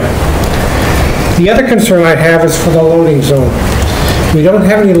it there. The other concern I have is for the loading zone. We don't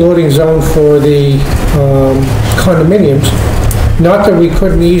have any loading zone for the condominiums. Not that we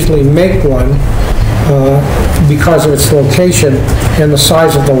couldn't easily make one because of its location and the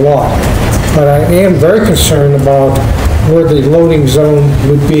size of the lot. But I am very concerned about where the loading zone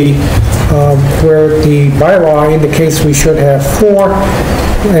would be, where the bylaw indicates we should have 4,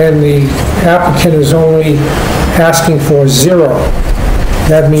 and the applicant is only asking for 0.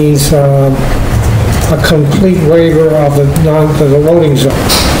 That means a complete waiver of the loading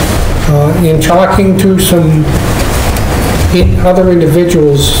zone. In talking to some other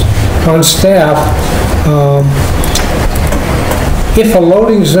individuals on staff, if a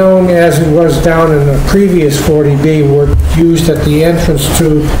loading zone, as it was down in the previous 40B, were used at the entrance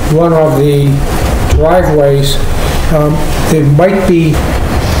to one of the driveways, there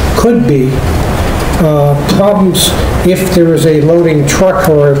could be problems if there is a loading truck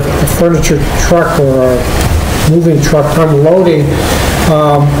or a furniture truck or a moving truck unloading.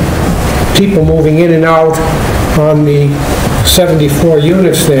 people moving in and out on the 74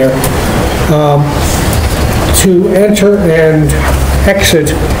 units there, to enter and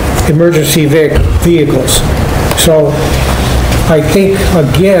exit emergency vehicles. So I think,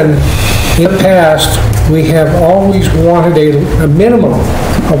 again, in the past, we have always wanted a minimum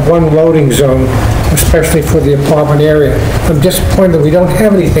of one loading zone, especially for the apartment area. I'm disappointed that we don't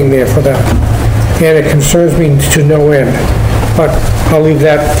have anything there for that, and it concerns me to no end, but I'll leave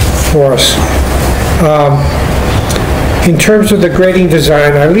that for us. In terms of the grading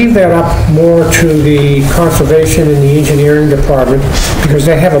design, I leave that up more to the conservation and the engineering department, because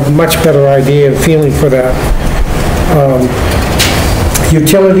they have a much better idea and feeling for that.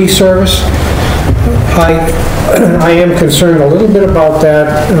 Utility service, I am concerned a little bit about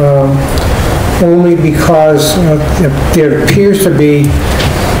that, only because there appears to be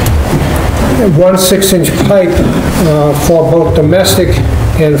one 6-inch pipe for both domestic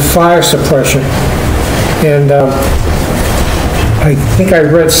and fire suppression. And I think I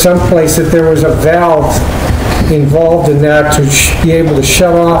read someplace that there was a valve involved in that to be able to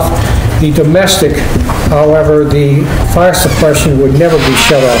shut off the domestic. However, the fire suppression would never be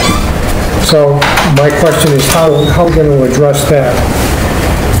shut off. So my question is, how are we going to address that?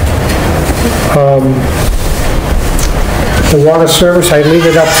 The water service, I leave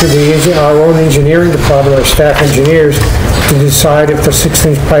it up to our own engineering department, our staff engineers, to decide if the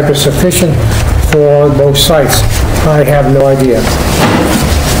 6-inch pipe is sufficient for both sites. I have no idea.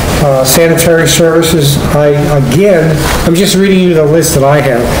 Sanitary services, I'm just reading you the list that I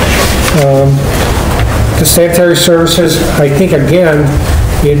have. The sanitary services, I think, again,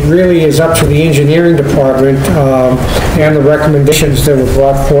 it really is up to the engineering department and the recommendations that were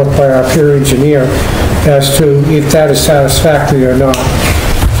brought forth by our peer engineer as to if that is satisfactory or not.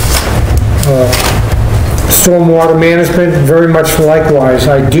 Stormwater management, very much likewise.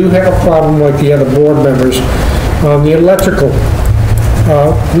 I do have a problem like the other board members on the electrical.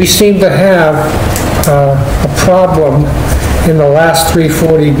 We seem to have a problem in the last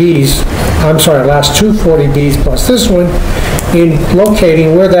last two 40Bs plus this one, in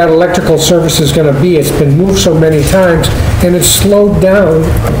locating where that electrical service is going to be. It's been moved so many times, and it's slowed down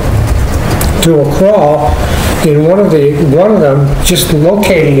to a crawl in one of them, just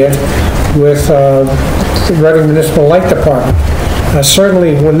locating it with the Reading Municipal Light Department.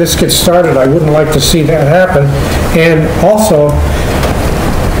 Certainly, when this gets started, I wouldn't like to see that happen. And also,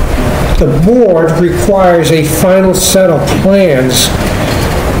 the board requires a final set of plans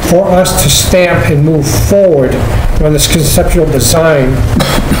for us to stamp and move forward on this conceptual design,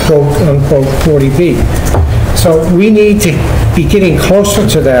 quote unquote, 40B. So we need to be getting closer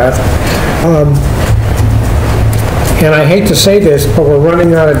to that. And I hate to say this, but we're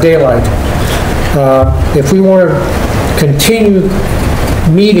running out of daylight. If we want to continue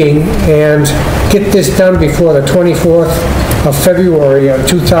meeting and get this done before the 24th of February of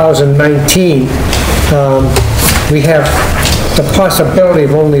 2019, we have the possibility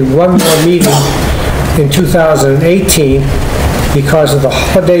of only one more meeting in 2018 because of the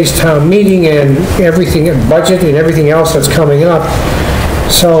holidays, town meeting, and everything, budget and everything else that's coming up.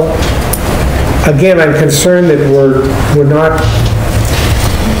 So again, I'm concerned that we're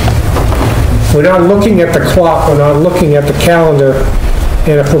not looking at the clock, we're not looking at the calendar,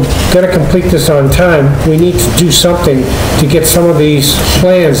 and if we're going to complete this on time, we need to do something to get some of these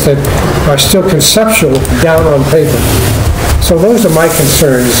plans that are still conceptual down on paper. So those are my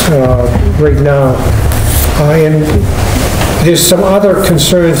concerns right now. And there's some other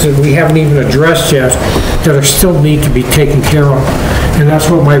concerns that we haven't even addressed yet that are still need to be taken care of. And that's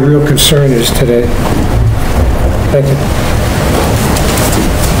what my real concern is today. Thank you.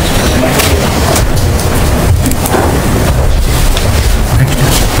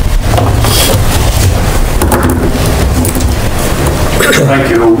 Thank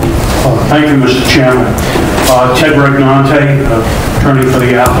you. Thank you, Mr. Chairman. Ted Regnante, attorney for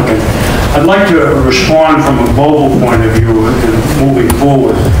the applicant. I'd like to respond from a global point of view in moving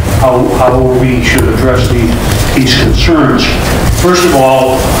forward, how we should address these concerns. First of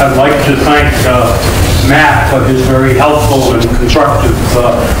all, I'd like to thank Matt for his very helpful and constructive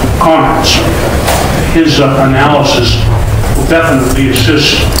comments. His analysis will definitely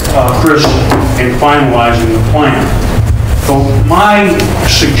assist Chris in finalizing the plan. So my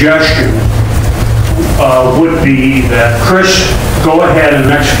suggestion would be that Chris go ahead in the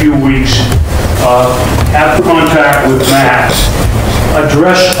next few weeks, have contact with Matt,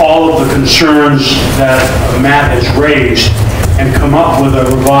 address all of the concerns that Matt has raised, and come up with a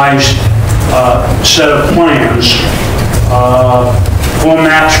revised set of plans for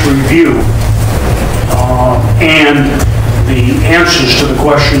Matt's review. And the answers to the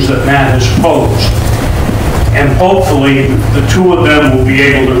questions that Matt has posed. And hopefully, the two of them will be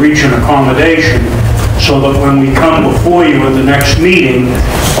able to reach an accommodation so that when we come before you at the next meeting,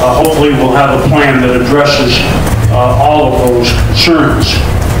 hopefully we'll have a plan that addresses all of those concerns.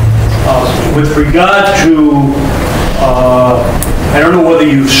 With regard to, I don't know whether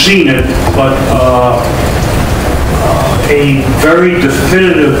you've seen it, but a very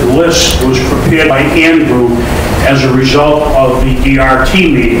definitive list was prepared by Andrew as a result of the DRT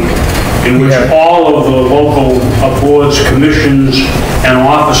meeting, in which all of the local boards, commissions, and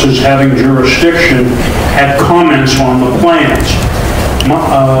offices having jurisdiction had comments on the plans.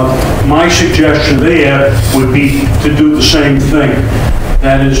 My suggestion there would be to do the same thing.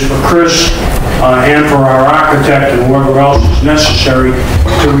 That is for Chris and for our architect and whoever else is necessary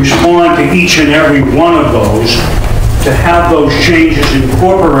to respond to each and every one of those, to have those changes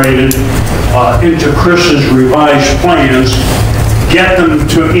incorporated into Chris's revised plans, get them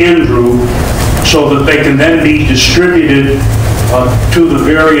to Andrew so that they can then be distributed to the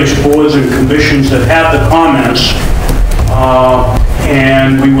various boards and commissions that have the comments,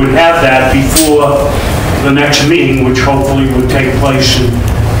 and we would have that before the next meeting, which hopefully would take place in,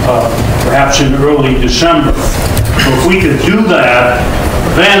 perhaps in early December. So if we could do that,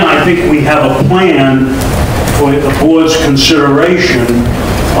 then I think we have a plan for the board's consideration,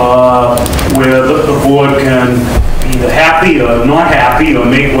 where the board can either happy or not happy, or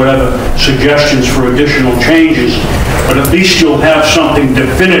make whatever suggestions for additional changes, but at least you'll have something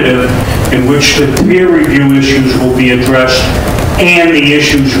definitive in which the peer review issues will be addressed and the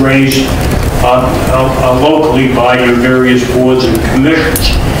issues raised locally by your various boards and commissions.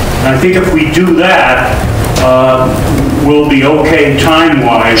 And I think if we do that, we'll be okay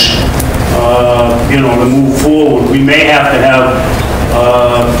time-wise, to move forward. We may have to have,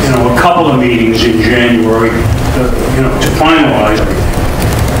 a couple of meetings in January, to finalize everything.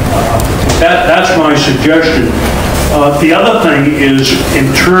 That's my suggestion. The other thing is,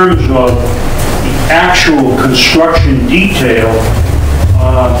 in terms of the actual construction detail,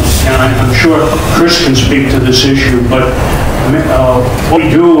 and I'm sure Chris can speak to this issue, but what we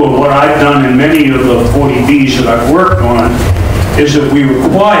do, or what I've done in many of the 40Bs that I've worked on, is that we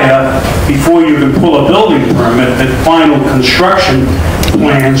require, before you can pull a building permit, that final construction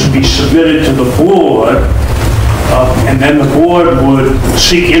plans be submitted to the board, and then the board would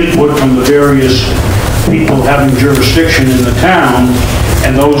seek input from the various people having jurisdiction in the town,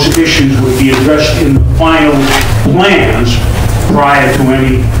 and those issues would be addressed in the final plans prior to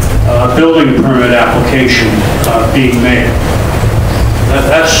any building permit application being made.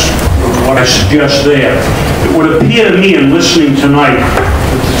 That's what I suggest there. It would appear to me, in listening tonight,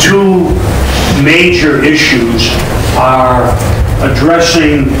 that the two major issues are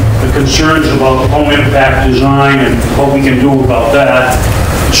addressing the concerns about home impact design and what we can do about that.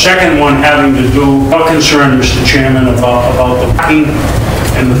 The second one having to do, our concern, Mr. Chairman, about the parking,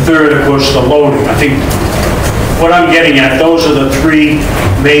 and the third, of course, the loading. I think what I'm getting at, those are the three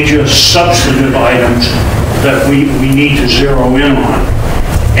major substantive items that we need to zero in on.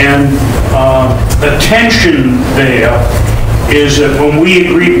 And the tension there is that when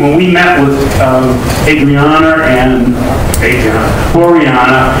we met with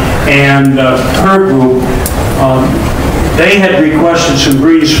Oriana and her group, they had requested some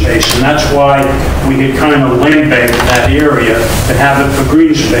green space, and that's why we had kind of land banked that area to have it for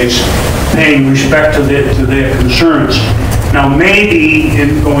green space, paying respect to their concerns. Now, maybe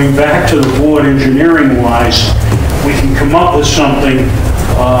in going back to the board engineering-wise, we can come up with something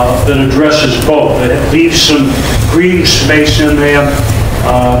that addresses both, that leaves some green space in there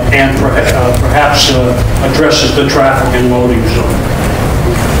and perhaps addresses the traffic and loading zone.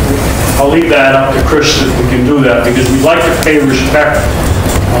 I'll leave that up to Chris if we can do that, because we'd like to pay respect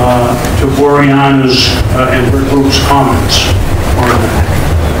to Oriana's and her group's comments on that.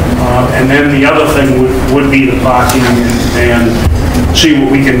 And then the other thing would be the parking, and see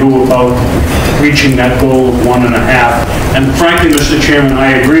what we can do about reaching that goal of 1.5. And frankly, Mr. Chairman,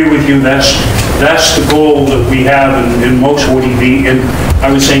 I agree with you. That's the goal that we have in most 40B, and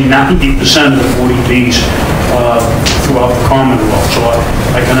I would say 90% of the 40Bs throughout the Commonwealth. So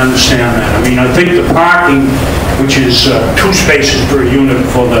I can understand that. I mean, I think the parking, which is 2 spaces per unit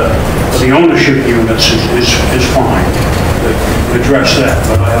for the ownership units, is fine. Address that,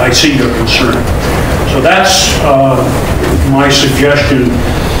 but I see your concern. So that's my suggestion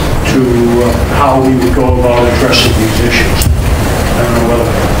to how we would go about addressing these issues. I don't know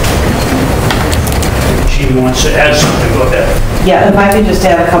whether she wants to add something. Go ahead. Yeah, if I could just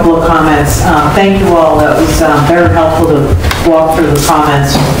add a couple of comments. Thank you all. That was very helpful to walk through the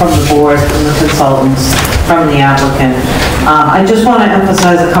comments from the board, from the consultants, from the applicant. I just want to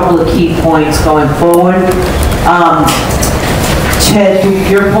emphasize a couple of key points going forward. Ted,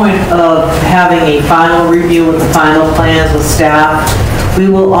 your point of having a final review of the final plans with staff, we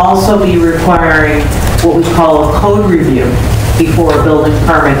will also be requiring what we call a code review before a building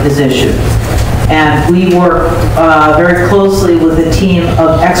permit is issued. And we work very closely with a team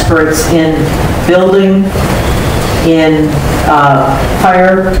of experts in building, in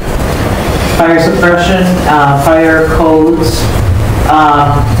fire suppression, fire codes,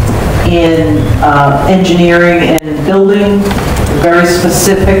 in engineering and building, very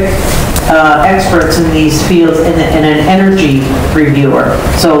specific experts in these fields, and an energy reviewer.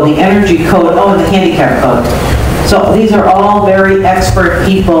 So the energy code, and the handicap code. So these are all very expert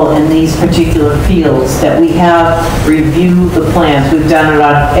people in these particular fields that we have review the plans. We've done it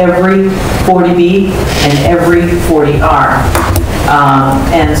on every 40B and every 40R.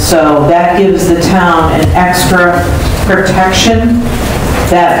 And so that gives the town an extra protection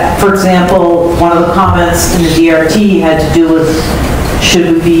that, for example, one of the comments in the DRT had to do with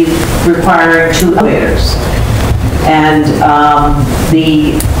should we be requiring 2 elevators. And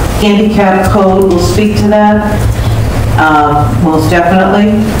the handicap code will speak to that, most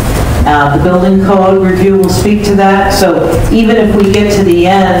definitely. The building code review will speak to that. So even if we get to the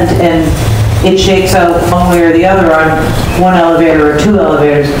end and it shakes out one way or the other on 1 elevator or 2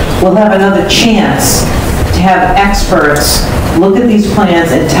 elevators, we'll have another chance to have experts look at these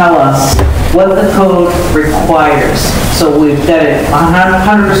plans and tell us what the code requires. So we've got it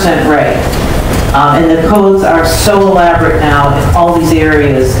 100% right. And the codes are so elaborate now in all these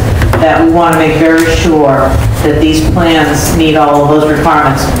areas that we want to make very sure that these plans meet all of those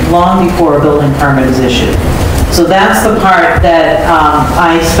requirements long before a building permit is issued. So that's the part that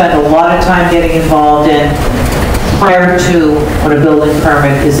I spend a lot of time getting involved in prior to when a building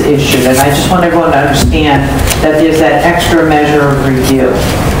permit is issued. And I just want everyone to understand that there's that extra measure of review.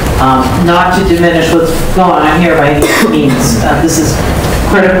 Not to diminish what's going on here by any means. This is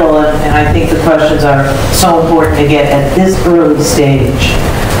critical, and I think the questions are so important to get at this early stage.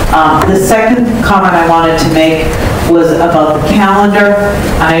 The second comment I wanted to make was about the calendar.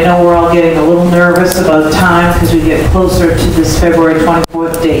 I know we're all getting a little nervous about time because we get closer to this February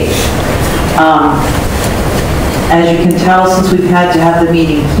 24th date. As you can tell, since we've had to have the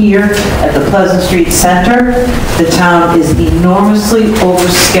meeting here at the Pleasant Street Center, the town is enormously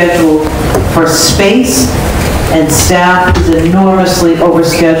overscheduled for space, and staff is enormously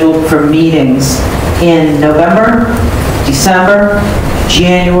overscheduled for meetings in November, December,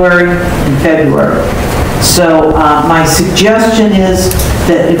 January, and February. So my suggestion is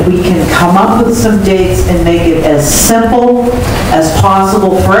that if we can come up with some dates and make it as simple as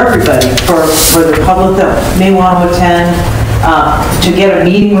possible for everybody, for the public that may want to attend, to get a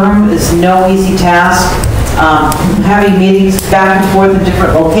meeting room is no easy task. Having meetings back and forth in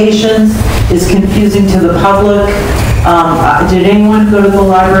different locations is confusing to the public. Did anyone go to the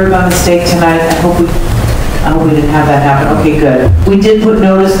library by mistake tonight? I hope we didn't have that happen. Okay, good. We did put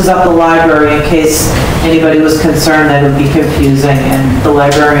notices up the library in case anybody was concerned that it would be confusing, and the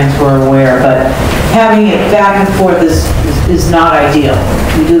librarians were aware, but having it back and forth is not ideal.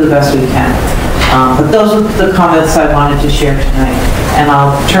 We do the best we can. But those are the comments I wanted to share tonight, and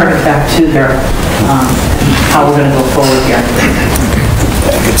I'll turn it back to her, how we're going to go forward here.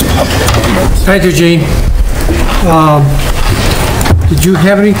 Thank you, Jean. Did you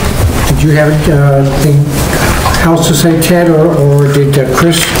have anything else to say, Ted, or did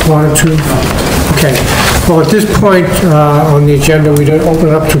Chris want to? Okay. Well, at this point on the agenda, we don't open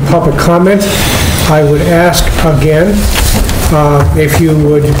it up to public comment. I would ask again if you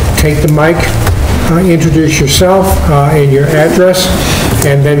would take the mic, introduce yourself and your address,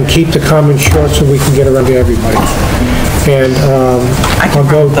 and then keep the comments short so we can get around to everybody. And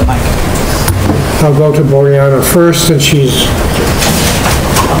I'll go to Boreana first, and she's...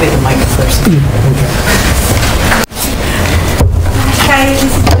 I'll be the mic first. Hi,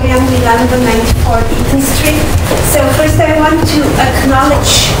 this is Boreana Milano, 94 Eaton Street. So first I want to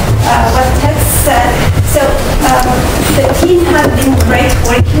acknowledge what Ted said. So the team has been great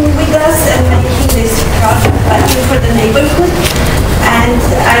working with us and making this project better for the neighborhood. And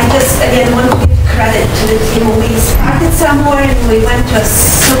I just, again, want to give credit to the team. We started somewhere and we went to a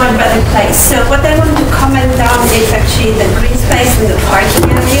so much better place. So what I want to comment on is actually the green space and the parking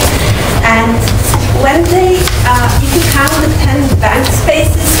area. And when they, if you count the 10 bank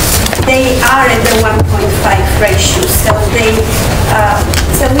spaces, they are at the 1.5 ratio. So they,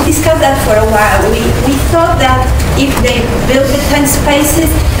 so we discussed that for a while. We thought that if they build the 10 spaces,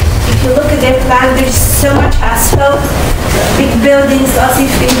 if you look at their plan, there's so much asphalt, big buildings, lots of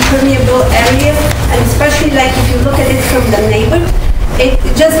impermeable area, and especially like if you look at it from the neighbor, it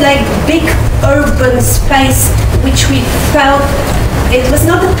just like big urban space, which we felt it was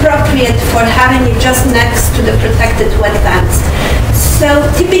not appropriate for having it just next to the protected wetlands. So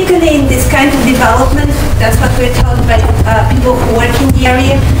typically in this kind of development, that's what we're told by people who work in the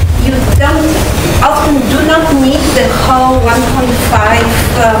area, you often do not need the whole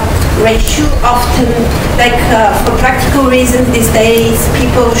 1.5 ratio. Often, like for practical reasons these days,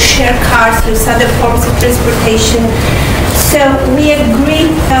 people share cars, use other forms of transportation. So we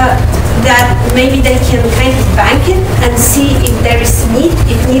agree that maybe they can kind of bank it and see if there is need.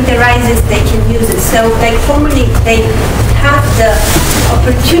 If need arises, they can use it. So like formally, they have the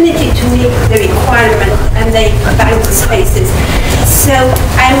opportunity to meet the requirement and they bank the spaces. So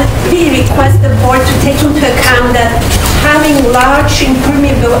I would really request the board to take into account that having large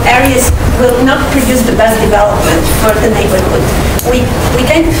impermeable areas will not produce the best development for the neighborhood. We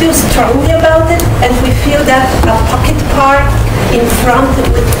kind of feel strongly about it, and we feel that a pocket park in front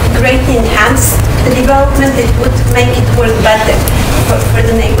would greatly enhance the development. It would make it work better for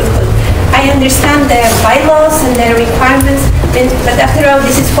the neighborhood. I understand their bylaws and their requirements, but after all,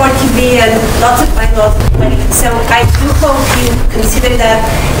 this is 40B and lots of bylaws. So I do hope you consider that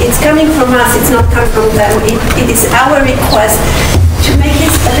it's coming from us, it's not coming from them. It is our request to make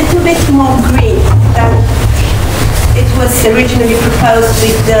this a little bit more green than it was originally proposed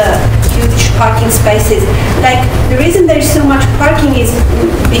with the huge parking spaces. Like, the reason there is so much parking is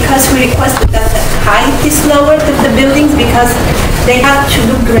because we requested that the height is lowered of the buildings, because they had to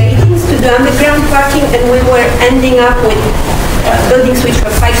do gradings to do underground parking, and we were ending up with buildings which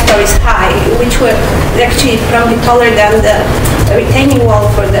were 5 stories high, which were actually probably taller than the retaining wall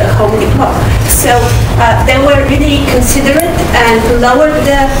for the Home Depot. So they were really considerate and lowered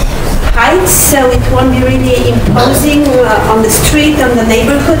the heights, so it won't be really imposing on the street, on the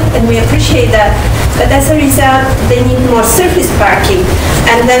neighborhood, and we appreciate that. But as a result, they need more surface parking.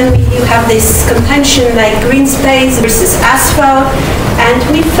 And then you have this contention like green space versus asphalt. And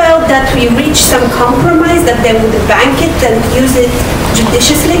we felt that we reached some compromise, that they would bank it and use it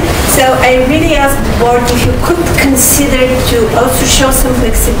judiciously. So I really asked the board if you could consider to also show some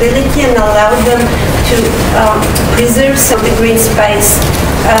flexibility and allow them to preserve some of the green space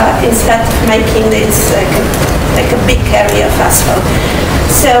instead of making this like a big area of asphalt.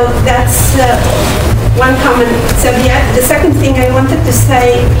 So that's one comment. So the second thing I wanted to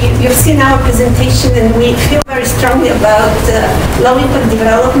say, you've seen our presentation and we feel very strongly about low impact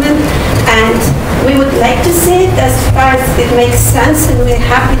development, and we would like to see it as far as it makes sense, and we're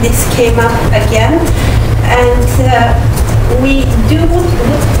happy this came up again. And we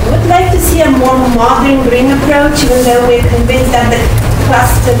would like to see a more modern green approach, even though we're convinced that the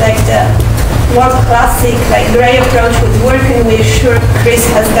cluster, like the more classic, like gray approach would work, and we're sure Chris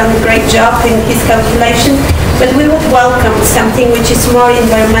has done a great job in his calculation. But we would welcome something which is more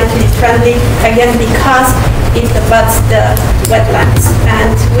environmentally friendly, again, because it abuts the wetlands.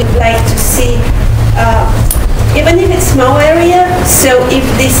 And we'd like to see, even if it's small area, so if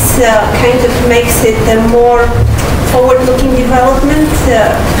this kind of makes it a more forward-looking development,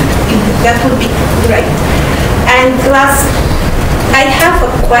 that would be great. And last, I have a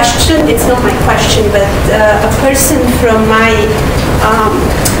question. It's not my question, but a person from my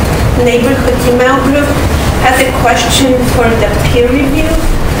neighborhood email group has a question for the peer review.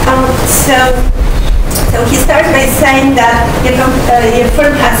 So he starts by saying that your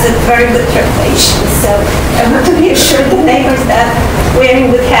firm has a very good reputation. So I want to reassure the neighbors that we're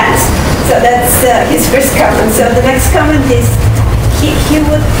in good hands. So that's his first comment. So the next comment is he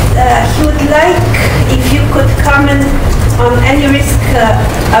would like if you could comment on any risk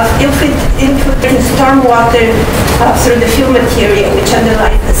of infiltrating stormwater through the fill material which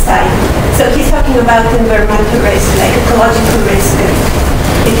underlies the site. So he's talking about environmental risk, like ecological risk,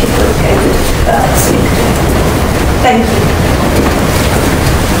 if you could kind of speak to it. Thank you.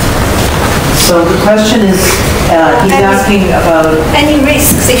 So the question is, he's asking about any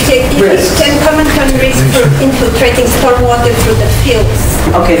risks, if you can comment on risk for infiltrating stormwater through the fields.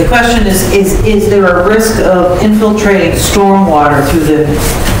 Okay, the question is there a risk of infiltrating stormwater through the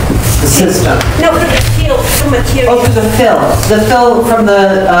system? No, through the field, through material. Oh, through the fill. The fill from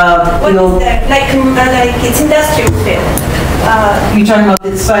the What is that? Like it's industrial field. You're talking about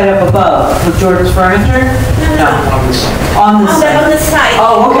the site up above with Jordan's Furniture? No. On the site. On the site.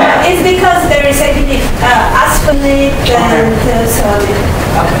 Oh, okay. It's because there is, I believe, asphalt and so on.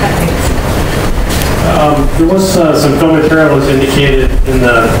 Okay. There was some fill material that was indicated in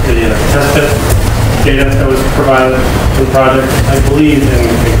the test pit data that was provided for the project. I believe, and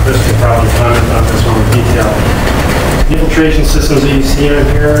Chris could probably comment on this one in detail, the infiltration systems that you see on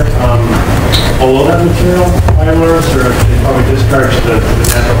here, below that material, pilers, or they probably discharge the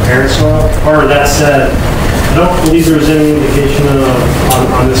natural parent soil. However, that said, I don't believe there was any indication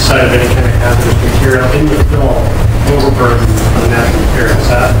on this side of any kind of hazardous material in the fill overburden on the natural material. Is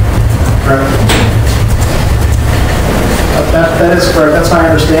that correct? That is correct. That's my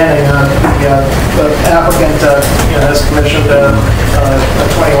understanding. The applicant has commissioned a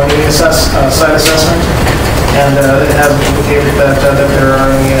 21E site assessment, and it has indicated that there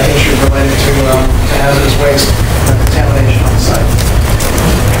are any issues related to hazardous waste and contamination on the site.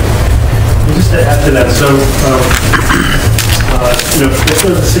 Just to add to that, so if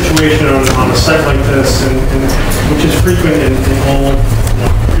there's a situation on a site like this, and which is frequent in old,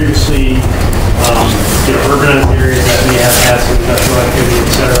 previously urbanized areas that may have had some industrial activity,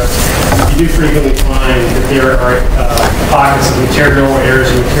 etc., you do frequently find that there are pockets of material or areas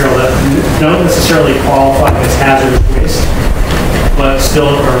of material that don't necessarily qualify as hazardous waste, but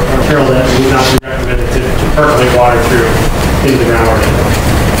still are material that would not be recommended to percolate water through into the groundwater.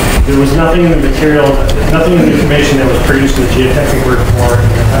 There was nothing in the material, nothing in the information that was produced in the geotechnical report,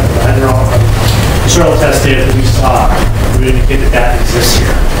 and the hydraulic soil test data that we saw would indicate that exists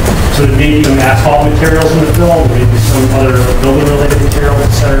here. So there may be some asphalt materials in the fill, there may be some other building-related materials,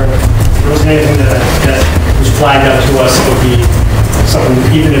 etc. There wasn't anything that was flagged up to us that would be something,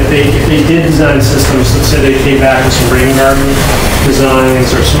 even if they did design systems, let's say they came back with some rain garden designs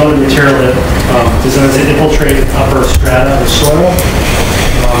or some other material that designs that infiltrate upper strata of soil,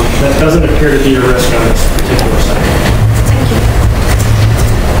 that doesn't appear to be a risk on this particular site.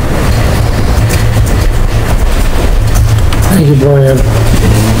 Thank you, Brian.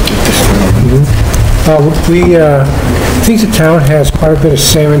 I think the town has quite a bit of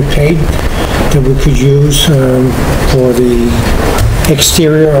salmon paint that we could use for the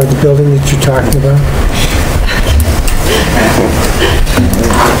exterior of the building that you're talking about.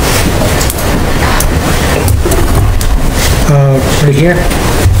 Right here?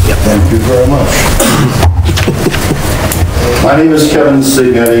 Thank you very much. My name is Kevin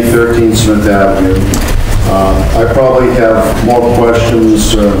Signetti, 13 Smith Avenue. I probably have more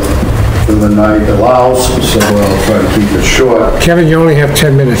questions than the night allows, so I'll try to keep it short. Kevin, you only have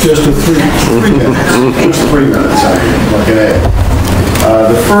 10 minutes. Just three minutes. Just 3 minutes, I'm looking at it.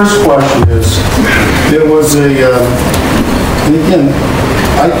 The first question is, there was a, and again,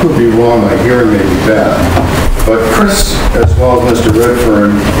 I could be wrong, my hearing may be bad, but Chris, as well as Mr.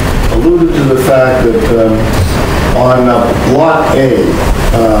 Redfern, alluded to the fact that on Block A,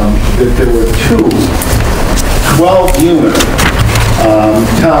 that there were two 12-unit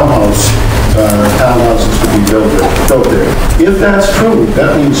townhouses to be built there. If that's true,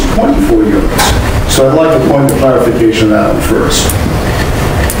 that means 24 units. So I'd like a point of clarification on that one first.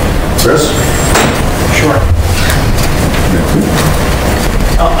 Chris? Sure.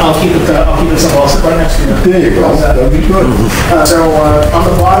 I'll keep it simple. I'll sit right next to you. There you go. That'd be good. So on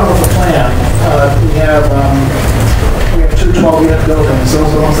the bottom of the plan, we have two 12-unit buildings. Those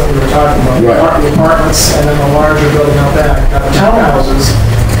are the ones that we were talking about. Right. The apartments and then the larger building out back. Now the townhouses,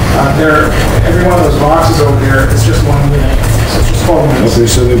 every one of those boxes over there is just 1 unit. So it's just 12 units. Okay,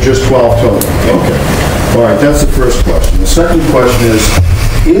 so they're just 12 total. Okay. All right, that's the first question. The second question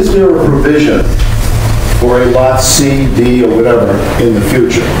is there a provision for a lot C, D, or whatever in the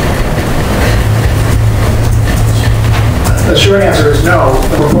future? The short answer is no.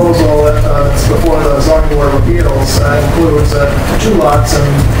 The proposal that's before the zoning board of appeals includes 2 lots and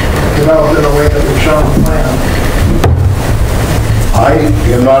developed in the way that we've shown on the plan. I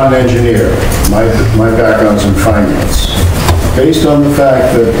am not an engineer. My background's in finance. Based on the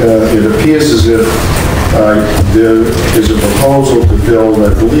fact that it appears as if there is a proposal to build,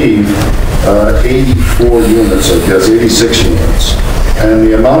 I believe, 84 units, I guess, 86 units. And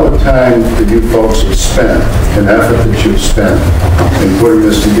the amount of time that you folks have spent, and effort that you've spent in putting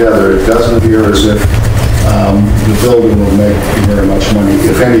this together, it doesn't appear as if the building will make very much money,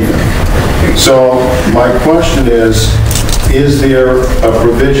 if anything. So my question is there a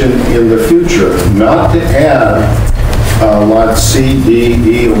provision in the future not to add lot C, D,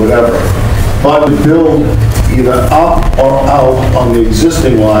 E, or whatever, but to build either up or out on the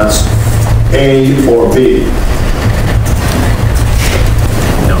existing lots, A or B?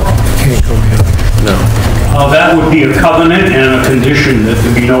 That would be a covenant and a condition that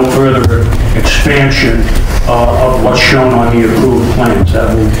there be no further expansion of what's shown on the approved plans.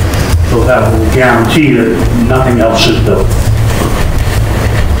 That will guarantee that nothing else is built.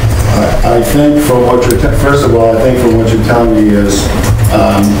 I think from what you're, first of all, I think from what you're telling me is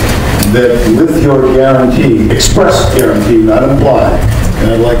that with your guarantee, express guarantee, not implied,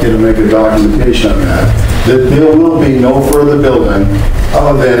 and I'd like you to make a documentation on that there will be no further building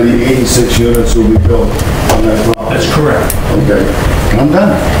other than the 86 units will be built on that property? That's correct. Okay, I'm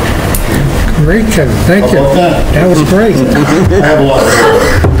done. Great, Kevin, thank you. How about that? That was great. I have a lot of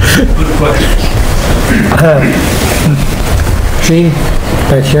Good question. Gene,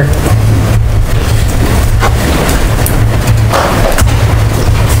 back here.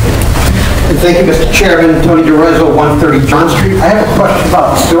 Thank you, Mr. Chairman. Tony DeRosa, 130 John Street. I have a question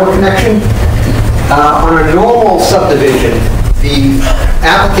about the sewer connection. On a normal subdivision, the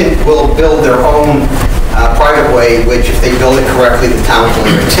applicant will build their own private way, which if they build it correctly, the town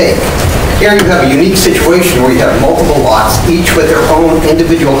will undertake. Here you have a unique situation where you have multiple lots, each with their own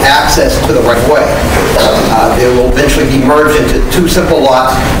individual access to the right way. They will eventually be merged into two simple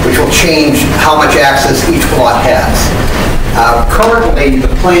lots, which will change how much access each lot has. Currently,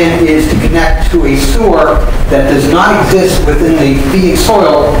 the plan is to connect to a sewer that does not exist within the feeding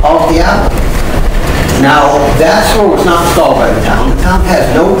soil of the applicant. Now, that sewer was not installed by the town. The town has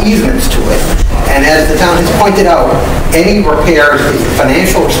no easements to it. And as the town has pointed out, any repairs is the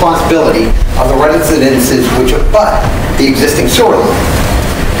financial responsibility of the residences which abut the existing sewer line.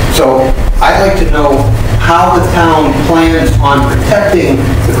 So I'd like to know how the town plans on protecting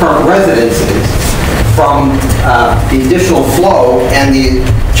the current residences from the additional flow and the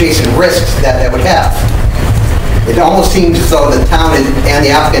adjacent risks that that would have. It almost seems as though the town and the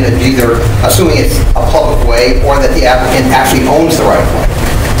applicant are either assuming it's a public way or that the applicant actually owns the right of way.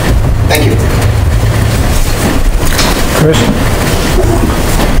 Thank you. Chris?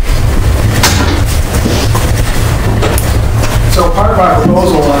 So part of our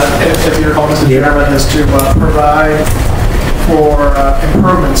proposal, if you're calling Mr. Chairman, is to provide for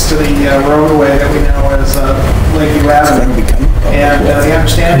improvements to the roadway that we know as Lakeview Avenue. And the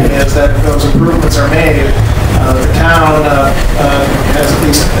understanding is that if those improvements are made, the town has at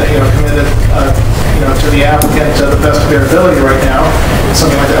least committed to the applicant to the best of their ability right now.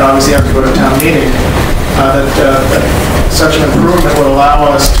 Something like that obviously has to go to town meeting. That such an improvement would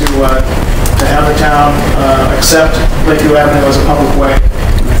allow us to have the town accept Lakeview Avenue as a public way.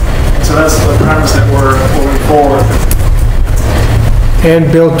 And so that's the premise that we're moving forward.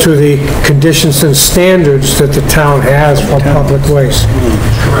 And built to the conditions and standards that the town has for public ways.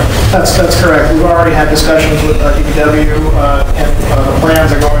 Correct. That's correct. We've already had discussions with DPW, and the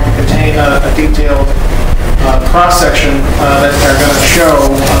plans are going to contain a detailed cross-section that are going to show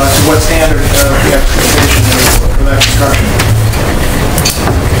to what standard the expectation is for that construction.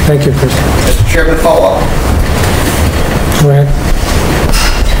 Thank you, Chris. Mr. Chairman, follow-up. Go ahead.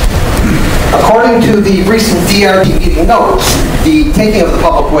 According to the recent DRT meeting notes, the taking of the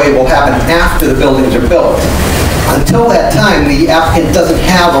public way will happen after the buildings are built. Until that time, the applicant doesn't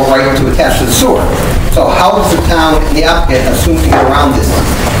have a right to attach to the sewer. So how does the town and the applicant assume to get around this?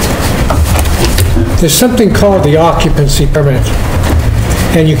 There's something called the occupancy permit.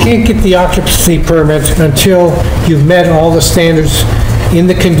 And you can't get the occupancy permit until you've met all the standards in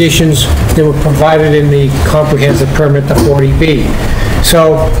the conditions that were provided in the comprehensive permit, the 40B.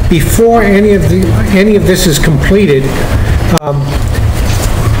 So before any of this is completed,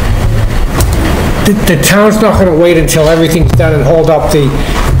 the town's not going to wait until everything's done and hold up the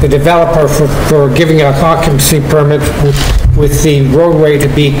developer for giving an occupancy permit with the roadway to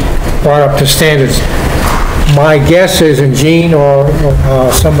be brought up to standards. My guess is, and Gene or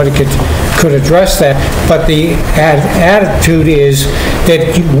somebody could address that, but the attitude is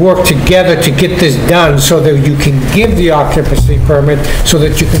that you work together to get this done so that you can give the occupancy permit so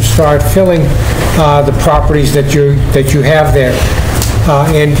that you can start filling the properties that you have there.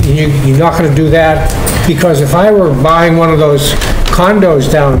 And you're not going to do that, because if I were buying one of those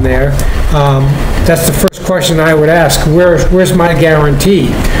condos down there, that's the first question I would ask. Where's my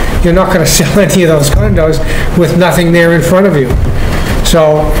guarantee? You're not going to sell any of those condos with nothing there in front of you.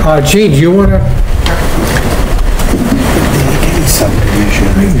 So, Gene, do you want to?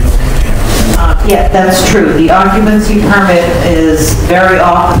 Yeah, that's true. The occupancy permit is very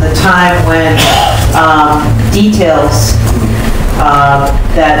often the time when details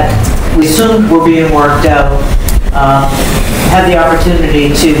that we assumed were being worked out have the opportunity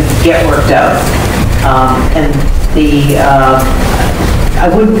to get worked out. And I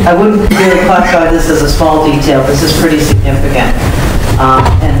wouldn't really classify this as a small detail. This is pretty significant.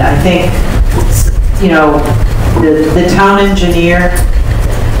 And I think, the town engineer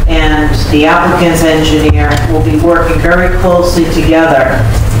and the applicant's engineer will be working very closely together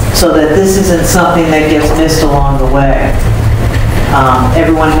so that this isn't something that gets missed along the way.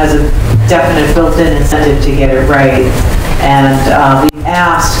 Everyone has a definite built-in incentive to get it right. And we've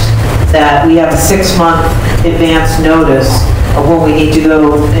asked that we have a 6-month advance notice of when we need to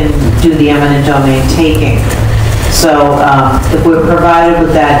go and do the eminent domain taking. So if we're provided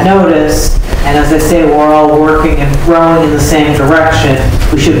with that notice, and as I say, we're all working and rowing in the same direction,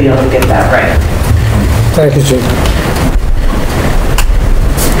 we should be able to get that right. Thank you, Chief.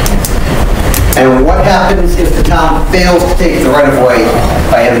 And what happens if the town fails to take the right-of-way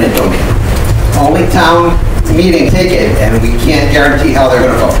by eminent domain? Only town meeting take it, and we can't guarantee how they're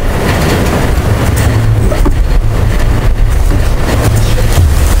going to vote.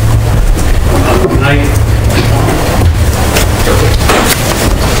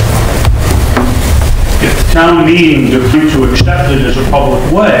 If the town meeting decreed to accept it as a public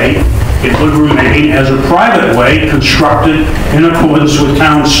way, it would remain as a private way constructed in accordance with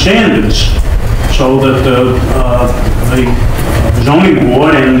town standards, so that the zoning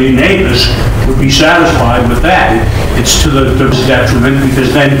board and the neighbors would be satisfied with that. It's to the detriment,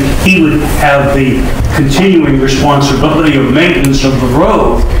 because then he would have the continuing responsibility of maintenance of the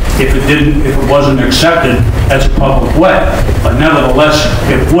road if it wasn't accepted as a public way. But nevertheless,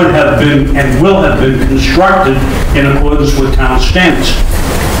 it would have been and will have been constructed in accordance with town standards.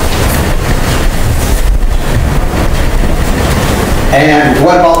 And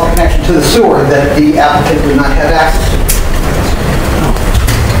what about the connection to the sewer that the applicant would not have access to?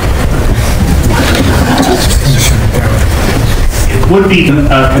 It would be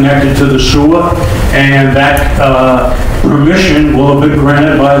connected to the sewer, and that permission will have been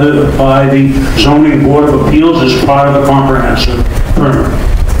granted by the zoning board of appeals as part of the comprehensive permit.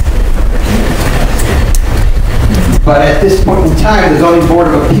 But at this point in time, the zoning board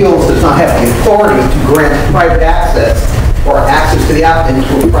of appeals does not have the authority to grant private access or access to the applicant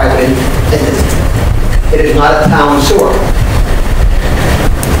to a private entity. It is not a town sewer.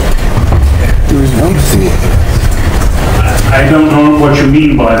 I don't know what you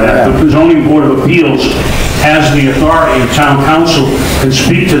mean by that. The zoning board of appeals has the authority, and town council can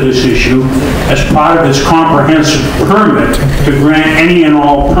speak to this issue as part of its comprehensive permit to grant any and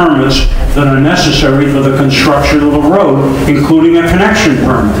all permits that are necessary for the construction of a road, including a connection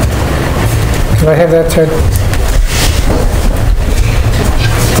permit. Can I have that, Ted?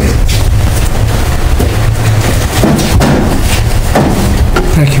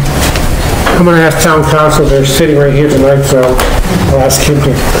 Thank you. I'm going to ask town council, they're sitting right here tonight, so I'll ask him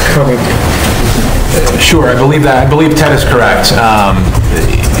to comment. Sure, I believe Ted is correct.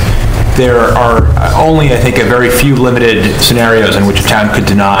 There are only, I think, a very few limited scenarios in which a town could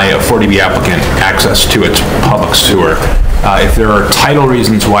deny a 40B applicant access to its public sewer. If there are title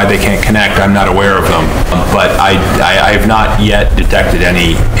reasons why they can't connect, I'm not aware of them, but I have not yet detected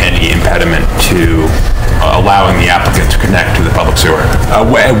any impediment to allowing the applicant to connect to the public sewer.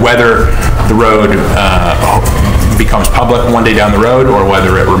 Whether the road becomes public one day down the road, or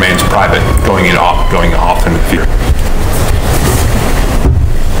whether it remains private going off in the future.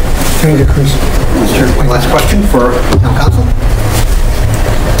 Thank you, Chris. One last question for town council.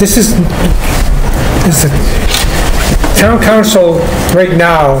 This is the town council right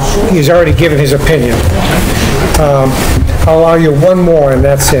now, he's already given his opinion. I'll allow you one more and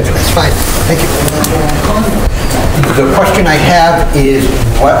that's it. That's fine. Thank you. The question I have is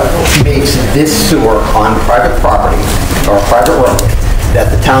what makes this sewer on private property or a private road that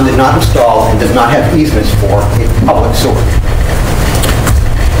the town did not install and does not have easements for a public sewer?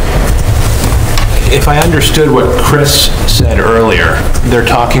 If I understood what Chris said earlier, they're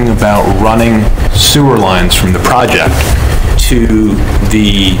talking about running sewer lines from the project to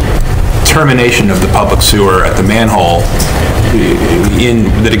the termination of the public sewer at the manhole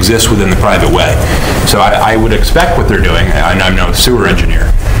that exists within the private way. So I would expect what they're doing, and I'm no sewer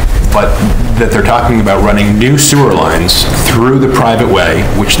engineer, but that they're talking about running new sewer lines through the private way,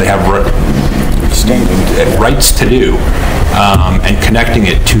 which they have rights to do, and connecting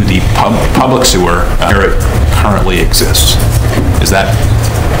it to the public sewer where it currently exists. Is that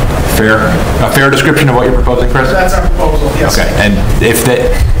a fair description of what you're proposing, Chris? That's our proposal, yes. Okay, and if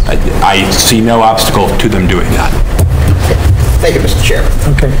I see no obstacle to them doing that. Thank you, Mr. Chairman.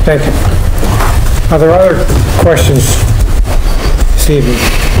 Okay, thank you. Are there other questions this evening?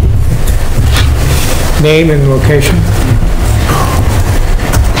 Name and location?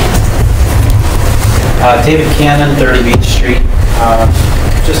 David Cannon, 30 Beach Street.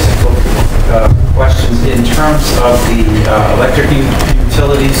 Just a couple questions. In terms of the electric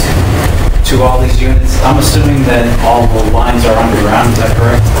utilities to all these units, I'm assuming that all the lines are underground, is that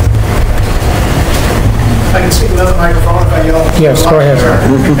correct? I can speak without the microphone if I yell. Yes, go ahead.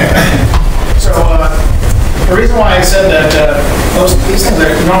 So, The reason why I said that these things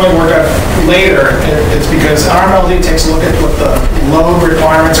that normally work out later is because RMLD takes a look at what the load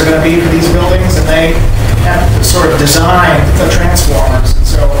requirements are going to be for these buildings, and they have to sort of design the transformers. And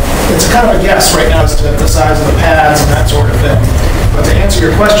so it's kind of a guess right now as to the size of the pads and that sort of thing. But to answer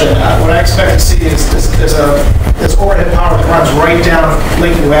your question, what I expect to see is there's overhead power that runs right down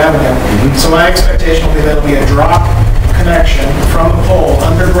Lakeview Avenue. So my expectation will be that it'll be a drop connection from the pole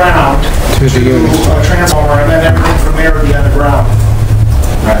underground to a transformer, and then everything from there would be underground.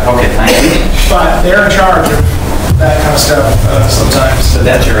 Right, okay, thank you. But they're in charge of that kind of stuff sometimes. So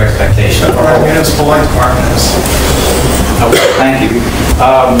that's your expectation? Our municipal light department is. Okay, thank you.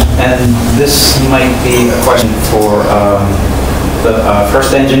 And this might be a question for the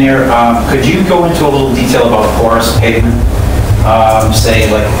first engineer. Could you go into a little detail about porous pavement? Say,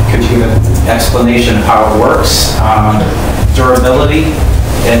 like, could you give an explanation of how it works, durability,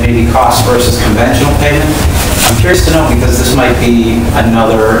 and maybe cost versus conventional pavement? I'm curious to know because this might be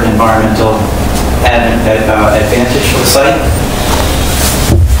another environmental advantage for the site.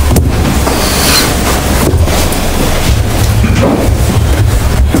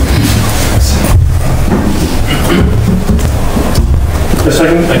 Yes,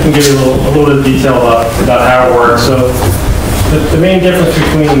 I can give you a little bit of detail about how it works. So the main difference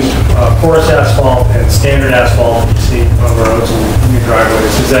between porous asphalt and standard asphalt that you see on roads and new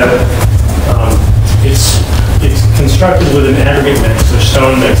driveways is that it's constructed with an aggregate mix, or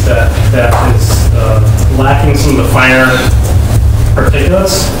stone mix, that is lacking some of the finer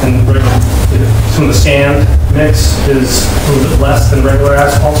particulates, and some of the sand mix is a little bit less than regular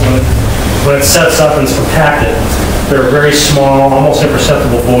asphalt. So when it sets up and it's compacted, there are very small, almost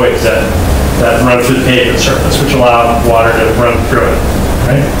imperceptible voids that run through the pavement surface, which allow water to run through it,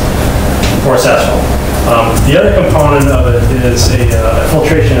 right? Porous asphalt. The other component of it is a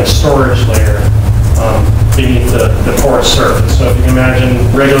filtration and storage layer beneath the porous surface. So if you can imagine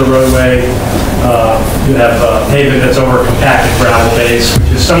regular roadway, you have pavement that's over a compacted gravel base,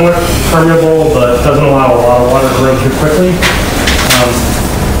 which is somewhat permeable, but doesn't allow a lot of water to run through quickly.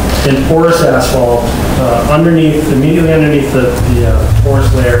 In porous asphalt, immediately underneath the porous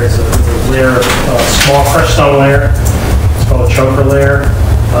layer is a layer of small crushed stone layer. It's called a choker layer.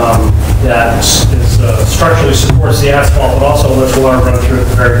 That structurally supports the asphalt, but also lets water run through it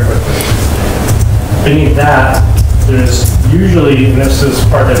very quickly. Beneath that, there's usually, and this is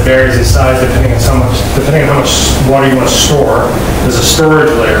part that varies in size depending on how much water you want to store, there's a storage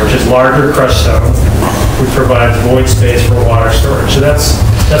layer, which is larger crushed stone, which provides void space for water storage. So that's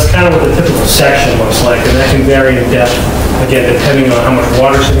kind of what the typical section looks like, and that can vary in depth, again, depending on how much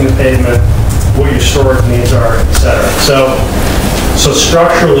water's in the pavement, what your storage needs are, etc. So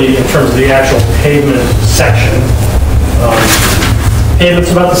structurally, in terms of the actual pavement section, pavement's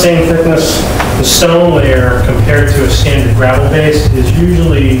about the same thickness. The stone layer, compared to a standard gravel base, is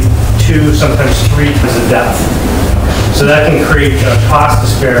usually 2, sometimes 3 times the depth. So that can create a cost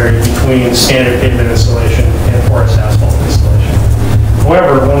disparity between standard pavement installation and porous asphalt installation.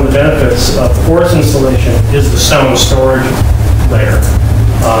 However, one of the benefits of porous installation is the stone storage layer.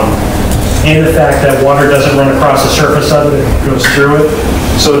 And the fact that water doesn't run across the surface of it, it goes through it.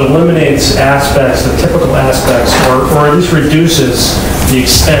 So it eliminates aspects, the typical aspects, or at least reduces the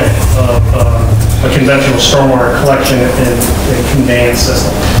extent of a conventional stormwater collection and conveyance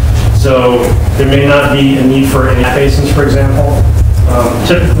system. So there may not be a need for any basins, for example.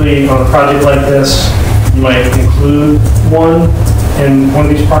 Typically, on a project like this, you might include one in one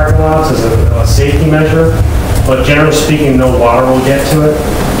of these parking lots as a safety measure, but generally speaking, no water will get to it.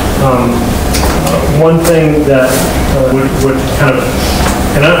 One thing that would kind of,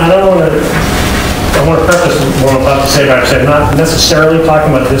 and I want to preface what I'm about to say by saying not necessarily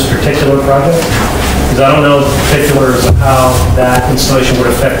talking about this particular project, because I don't know the particulars of how that installation would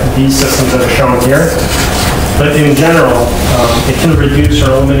affect these systems that are shown here. But in general, it can reduce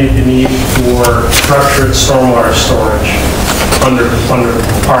or eliminate the need for structured stormwater storage under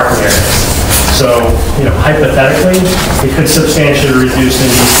parking areas. So, hypothetically, it could substantially reduce the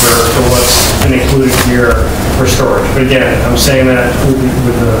need for what's been included here for storage. But again, I'm saying that with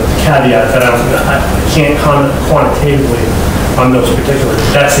the caveat that I can't comment quantitatively on those particulars.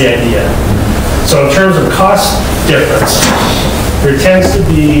 That's the idea. So in terms of cost difference, there tends to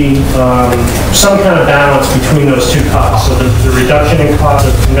be some kind of balance between those two costs. So the reduction in cost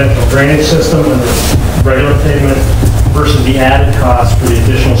of the conventional drainage system and the regular pavement versus the added cost for the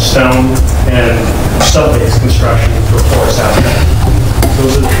additional stone and sub-base construction for porous asphalt.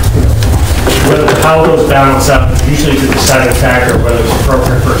 Those are, how those balance out is usually the deciding factor whether it's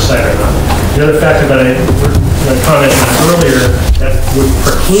appropriate for a site or not. The other factor that I commented on earlier that would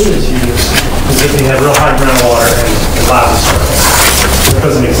preclude its use is if they had real high groundwater and lava circle. It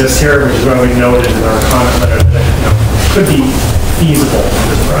doesn't exist here, which is why we noted in our comment letter that it could be feasible for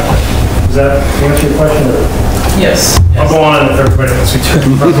this project. Does that answer your question? Or? Yes. I'll go on if everybody wants to.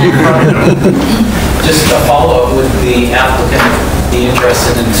 Just a follow-up, would the applicant be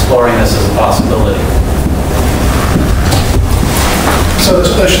interested in exploring this as a possibility? So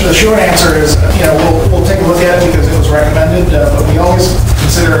the short answer is, we'll take a look at it because it was recommended, but we always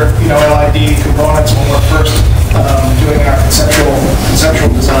consider, LID components when we're first doing our conceptual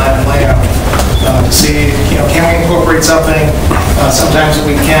design and layout to see, can we incorporate something? Sometimes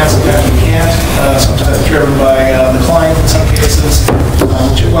we can, sometimes we can't. Sometimes it's driven by the client in some cases,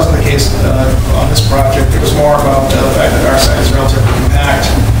 which it wasn't the case on this project. It was more about the fact that our site is relatively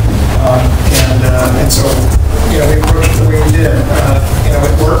compact, and so we approached it the way we did.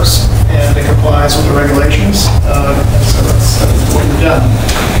 It works and it complies with the regulations, and so that's what we've done.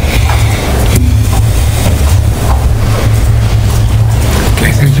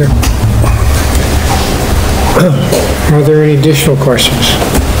 Okay, thank you. Are there any additional questions?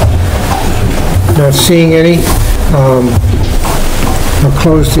 Not seeing any. I'll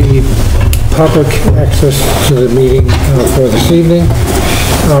close the public access to the meeting for this evening.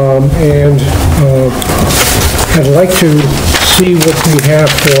 And I'd like to see what we have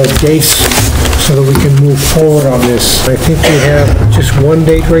for dates so that we can move forward on this. I think we have just one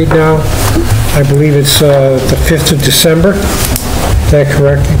date right now. I believe it's the 5th of December. Is that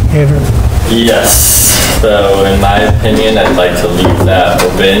correct, Andrew? Yes. So in my opinion, I'd like to leave that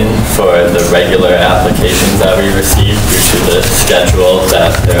open for the regular applications that we receive due to the schedule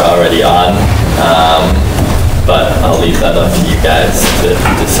that they're already on. But I'll leave that up to you guys to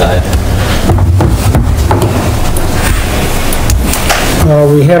decide.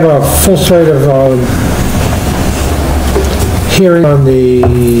 We have a full slate of hearing on the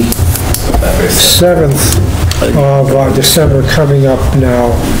 7th of December coming up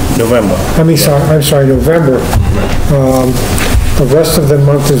now. November. I'm sorry, November. The rest of the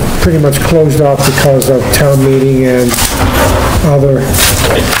month is pretty much closed off because of town meeting and other.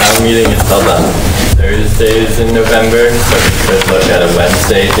 The town meeting is held on Thursdays in November, so we could look at a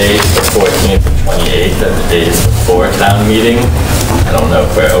Wednesday date, the 14th and 28th, at the days before town meeting. I don't know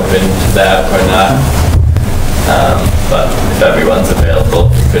if we're open to that or not, but if everyone's available,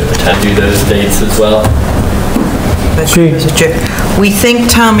 we could potentially do those dates as well. We think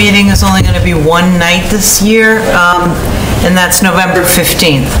town meeting is only going to be one night this year, and that's November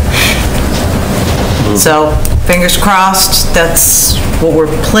 15th. So, fingers crossed, that's what we're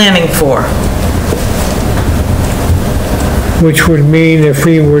planning for. Which would mean if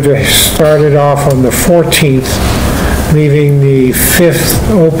we were to start it off on the 14th, leaving the 5th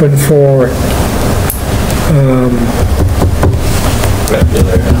open for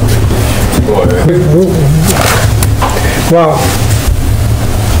regular well,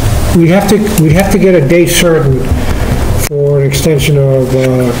 we have to get a date certain for an extension of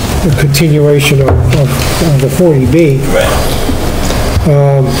a continuation of the 40B. Right.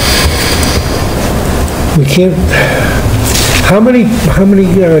 We can't. How many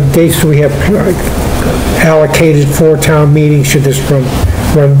dates do we have allocated for town meeting? Should this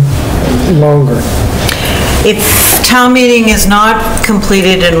run longer? If town meeting is not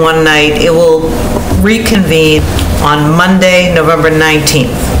completed in one night, it will reconvene on Monday, November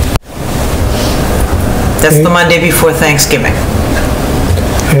 19th. That's the Monday before Thanksgiving.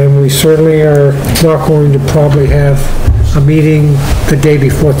 And we certainly are not going to probably have a meeting the day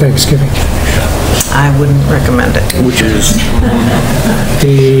before Thanksgiving. I wouldn't recommend it. Which is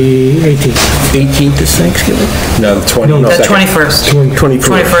the 18th. 18th is Thanksgiving? No, the 20th. No, The 21st.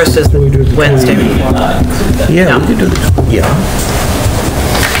 21st is Wednesday. Yeah, we could do this. Yeah.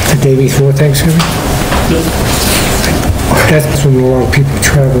 The day before Thanksgiving? That's when a lot of people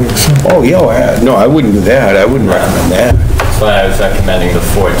traveling. So. Oh, yeah, no, I wouldn't do that. I wouldn't recommend that. That's why I was recommending the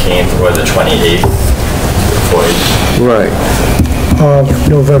 14th or the 28th. Right.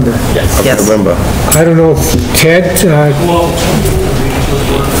 November. Yes. November. I don't know if Ted,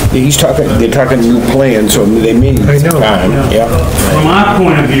 they're talking new plans, so they may need some time. Yeah. From our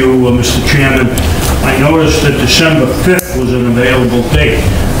point of view, Mr. Chairman, I noticed that December 5th was an available date.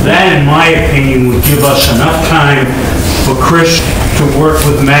 That, in my opinion, would give us enough time for Chris to work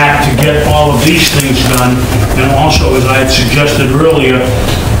with Matt to get all of these things done, and also, as I had suggested earlier,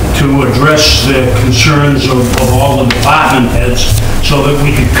 to address the concerns of all the department heads, so that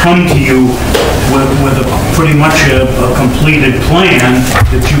we could come to you with pretty much a completed plan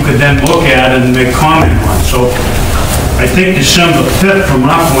that you could then look at and make comment on. So I think December 5th, from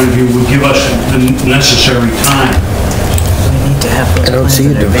our point of view, would give us the necessary time. to have those I don't plans see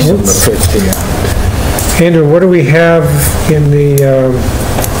in it on the advance. 5th here. Andrew, what do we have in the,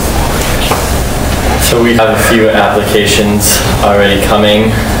 So we have a few applications already coming.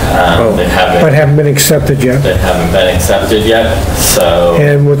 They but haven't been accepted yet? They haven't been accepted yet, so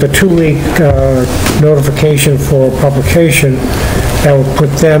And with the 2-week notification for publication, that would put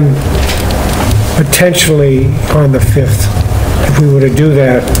them potentially on the 5th, if we were to do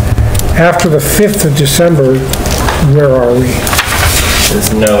that. After the 5th of December, where are we?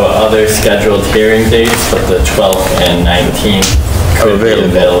 there's no other scheduled hearing dates, but the 12th and 19th could be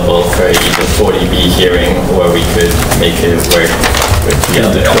available for either 40B hearing, or we could make it work with the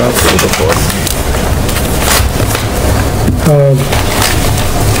other applications.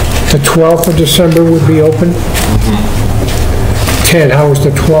 The 12th of December would be open? Ted, how is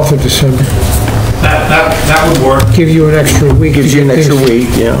the 12th of December? That would work. Give you an extra week. Gives you an extra week,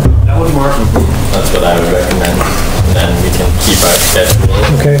 yeah. That would work. That's what I would recommend. And then we can keep our schedule.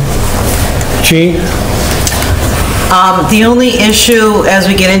 Okay. Gene? The only issue as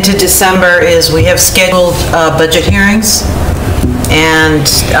we get into December is we have scheduled budget hearings, and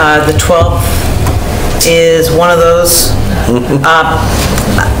the 12th is one of those.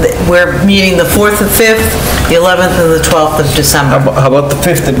 We're meeting the 4th and 5th, the 11th and the 12th of December. How about the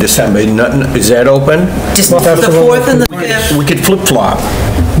 5th of December? Is that open? Just the 4th and the 5th. We could flip-flop.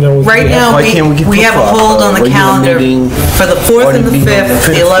 No. Right now, Why can't we get we have a flip-flop? hold on the Regular calendar meeting, for the 4th and the 40B on the 5th,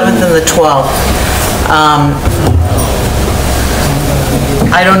 the 5th. 11th and the 12th.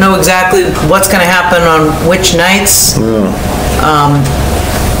 I don't know exactly what's going to happen on which nights.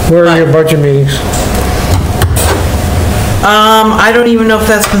 Where are your budget meetings? I don't even know if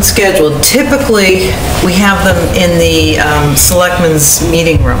that's been scheduled. Typically, we have them in the Selectmen's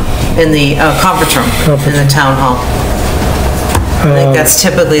meeting room, in the conference room, in the town hall. I think that's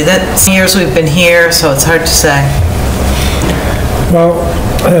typically, years we've been here, so it's hard to say. Well,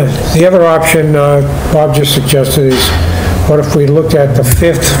 the other option Bob just suggested is, what if we looked at the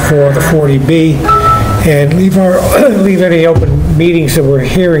 5th for the 40B and leave any open meetings that were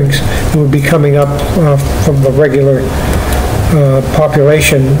hearings that would be coming up from the regular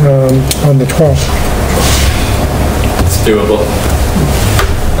population on the 12th? It's doable.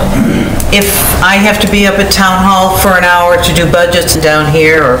 If I have to be up at town hall for an hour to do budgets down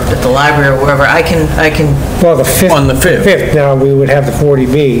here or at the library or wherever, I can, Well, the 5th. On the 5th. 5th, now, we would have the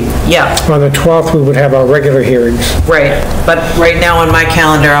 40B. yeah, On the 12th, we would have our regular hearings. right. But right now on my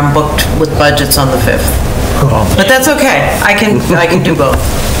calendar, I'm booked with budgets on the 5th. But that's okay. I can do both.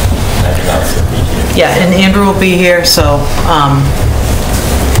 I can also be here. Yeah, and Andrew will be here, so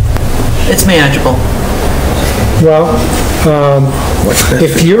it's manageable. Well,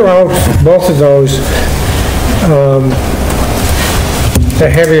 if you're out both of those, the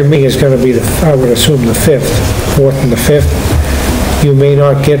heavier meeting is going to be, I would assume, the 5th, 4th and the 5th. You may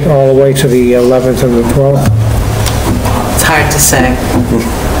not get all the way to the 11th and the 12th. It's hard to say.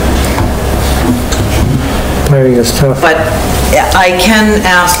 Planning is tough. But I can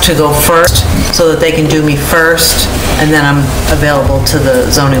ask to go first so that they can do me first, and then I'm available to the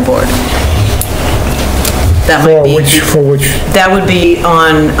zoning board. That might be. For which? That would be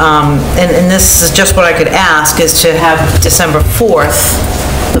on, and this is just what I could ask, is to have December 4th,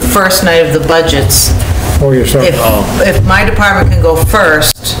 the first night of the budgets. For yourself. If my department can go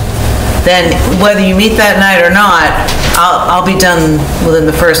first, then whether you meet that night or not, I'll be done within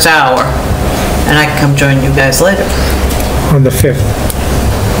the first hour, and I can come join you guys later. On the 5th.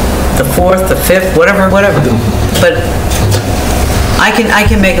 The 4th, the 5th, whatever. But I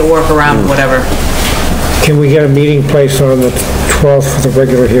can make it work around whatever. Can we get a meeting place on the 12th for the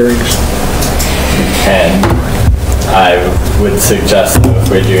regular hearings? And I would suggest, though, if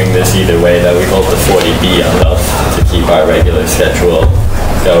we're doing this either way, that we hold the 40B enough to keep our regular schedule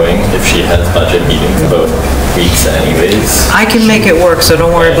going, if she has budget meetings both weeks anyways. I can make it work, so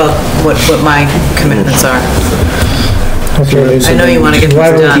don't worry about what my commitments are. Okay. I know you want to get Why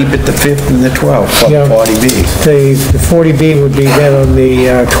this don't we done. keep it the 5th and the 12th for Yeah. 40B? The 40B would be then on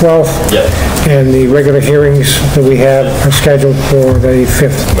the 12th. Yep. And the regular hearings that we have are scheduled for the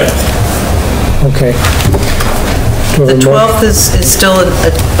 5th. Right. Okay. Do we The have a mo- 12th is still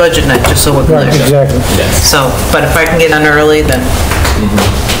a budget night, just so we're clear. Right, exactly. Yes. So, but if I can get done early, then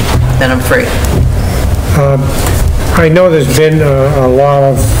I'm free. I know there's been a lot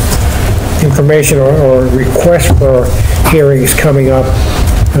of information or requests for hearings coming up,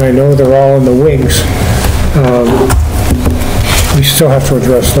 and I know they're all in the wings. We still have to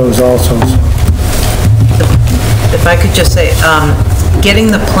address those also. If I could just say, getting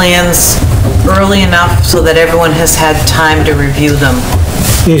the plans early enough so that everyone has had time to review them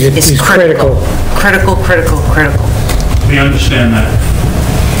Is is critical. Critical. We understand that.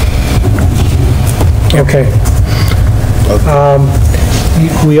 Okay.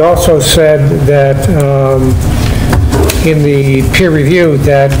 We also said that in the peer review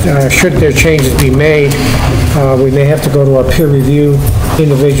that should there changes be made, we may have to go to a peer review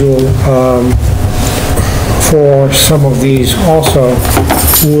individual for some of these also.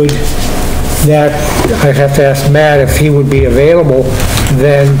 Would that, I'd have to ask Matt if he would be available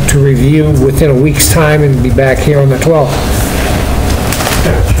then to review within a week's time and be back here on the 12th.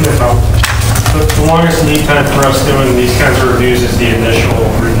 The longest lead time for us doing these kinds of reviews is the initial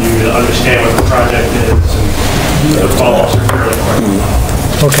review to understand what the project is, and the follow-ups are fairly quick.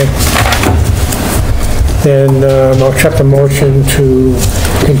 Okay. Then I'll accept the motion to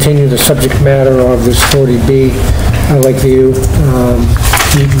continue the subject matter of this 40B Lakeview,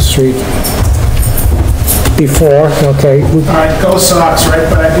 Eaton Street. Before, okay. All right, go Sox, right?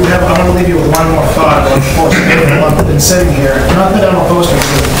 But I want to leave you with one more thought about posting. I've been sitting here, not that I'm opposed to it,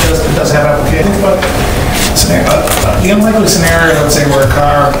 because it does have applications, but the unlikely scenario, let's say, where a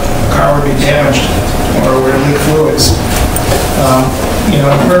car would be damaged or where leak fluids,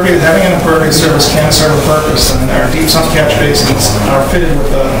 having an impervious surface can serve a purpose, and our deep sump catch basins are fitted with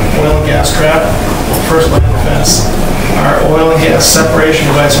an oil and gas trap, first line of defense. Our oil and gas separation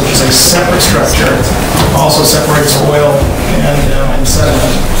device, which is a separate structure, also separates oil and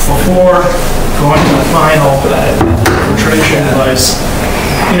sediment. Before going to the final filtration device,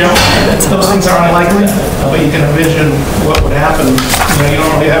 those things are unlikely, but you can envision what would happen. You don't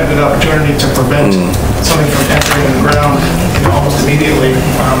really have a good opportunity to prevent something from entering the ground almost immediately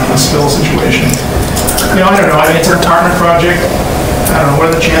in a spill situation. I don't know. It's an apartment project. I don't know,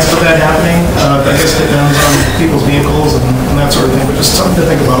 what are the chances of that happening? I guess it depends on people's vehicles and that sort of thing, but just something to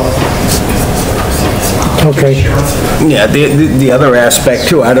think about. Okay. Yeah, the other aspect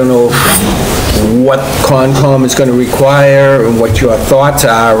too, I don't know what Concom is going to require and what your thoughts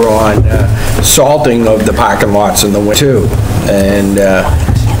are on salting of the parking lots in the winter too. And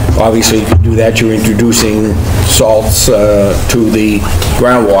obviously, if you do that, you're introducing salts to the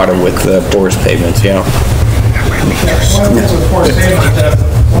groundwater with porous pavements, One of the things with porous pavement,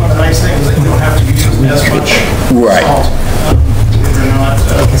 one of the nice things is that you don't have to use as much salt. Believe it or not,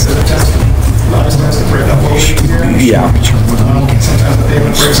 because it tends to break up a little easier. Yeah. Sometimes the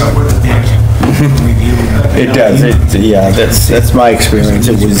pavement breaks up with it. It does. That's my experience.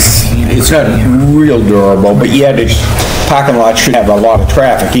 It's not real durable, but yet parking lot shouldn't have a lot of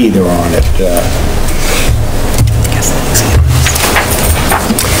traffic either on it.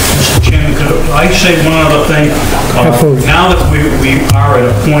 I say one other thing. Now that we are at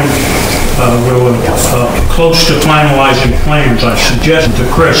a point where we're close to finalizing plans, I suggested to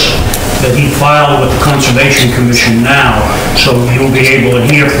Chris that he file with the Conservation Commission now, so you'll be able to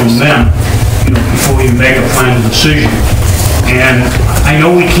hear from them, before you make a final decision. And I know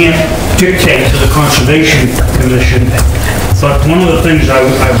we can't dictate to the Conservation Commission, but one of the things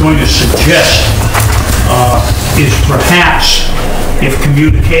I'm going to suggest is perhaps if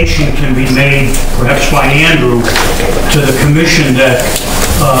communication can be made, perhaps by Andrew, to the commission that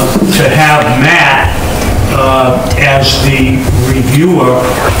to have Matt as the reviewer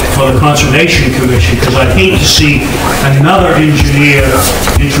for the Conservation Commission, because I hate to see another engineer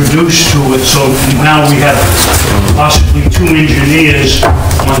introduced to it, so now we have possibly two engineers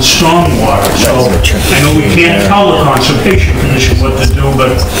on stormwater. So I know we can't tell the Conservation Commission what to do,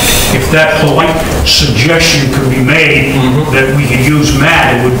 but if that polite suggestion could be made that we could use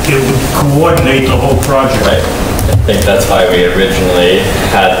Matt, it would coordinate the whole project. Right. I think that's why we originally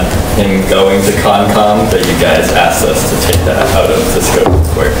had him going to Concom, but you guys asked us to take that out of the scope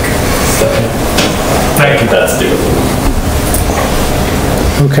of work. So Thank you. That's doable.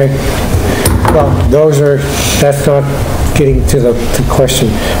 Okay. Well, that's not getting to the question.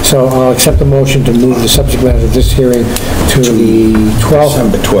 So I'll accept the motion to move the subject matter of this hearing to the 12th.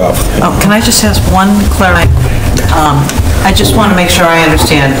 December 12th. Oh, can I just ask one clarification? I just want to make sure I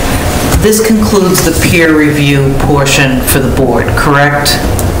understand. This concludes the peer review portion for the board, correct?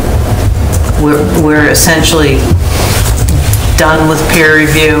 We're essentially done with peer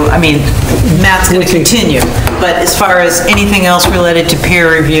review. I mean, Matt's going to continue, but as far as anything else related to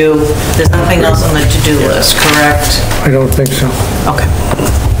peer review, there's nothing else on the to-do list, correct? I don't think so. Okay.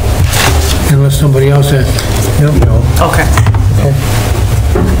 Unless somebody else has. No. Okay.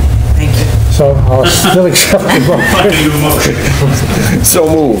 Thank you. So I'll still accept the motion. So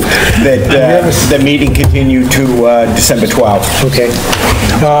moved that the meeting continue to December 12th. Okay.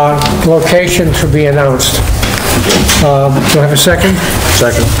 Location to be announced. Do I have a second?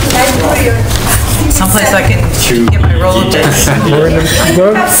 Second. Someplace I can get my Rolodex. We're in the, I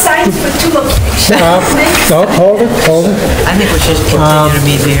good. have signed for 2 locations. No, hold it. I think we should continue to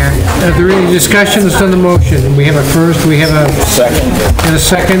meet here. Are there any discussions on the motion? We have a first, we have a... Second. And a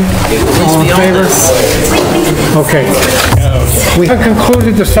second. All in favor? Okay. We haven't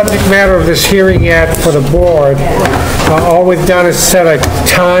concluded the subject matter of this hearing yet for the board. All we've done is set a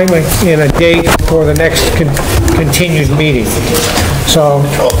time and a date for the next continued meeting. So,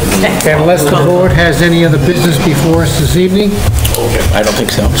 unless the board has any other business before us this evening? I don't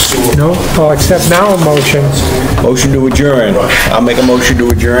think so. No? I'll accept now a motion. Motion to adjourn. I'll make a motion to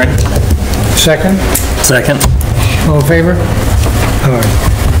adjourn. Second? Second. All in favor? All right.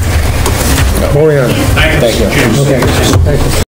 Moving on. Thank you. Okay. Thank you.